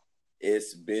Lala.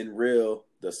 It's been real,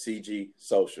 the CG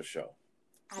social show.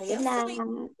 Good night.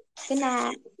 Good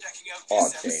night. Checking out Oh,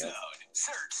 this damn. episode.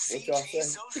 Search What y'all CG say?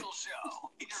 Social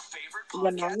Show in your favorite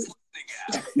Good night. podcast listening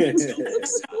app. Until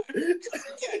next time, come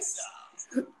get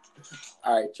some.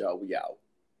 All right, y'all, we out.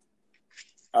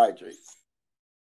 All right, Drake.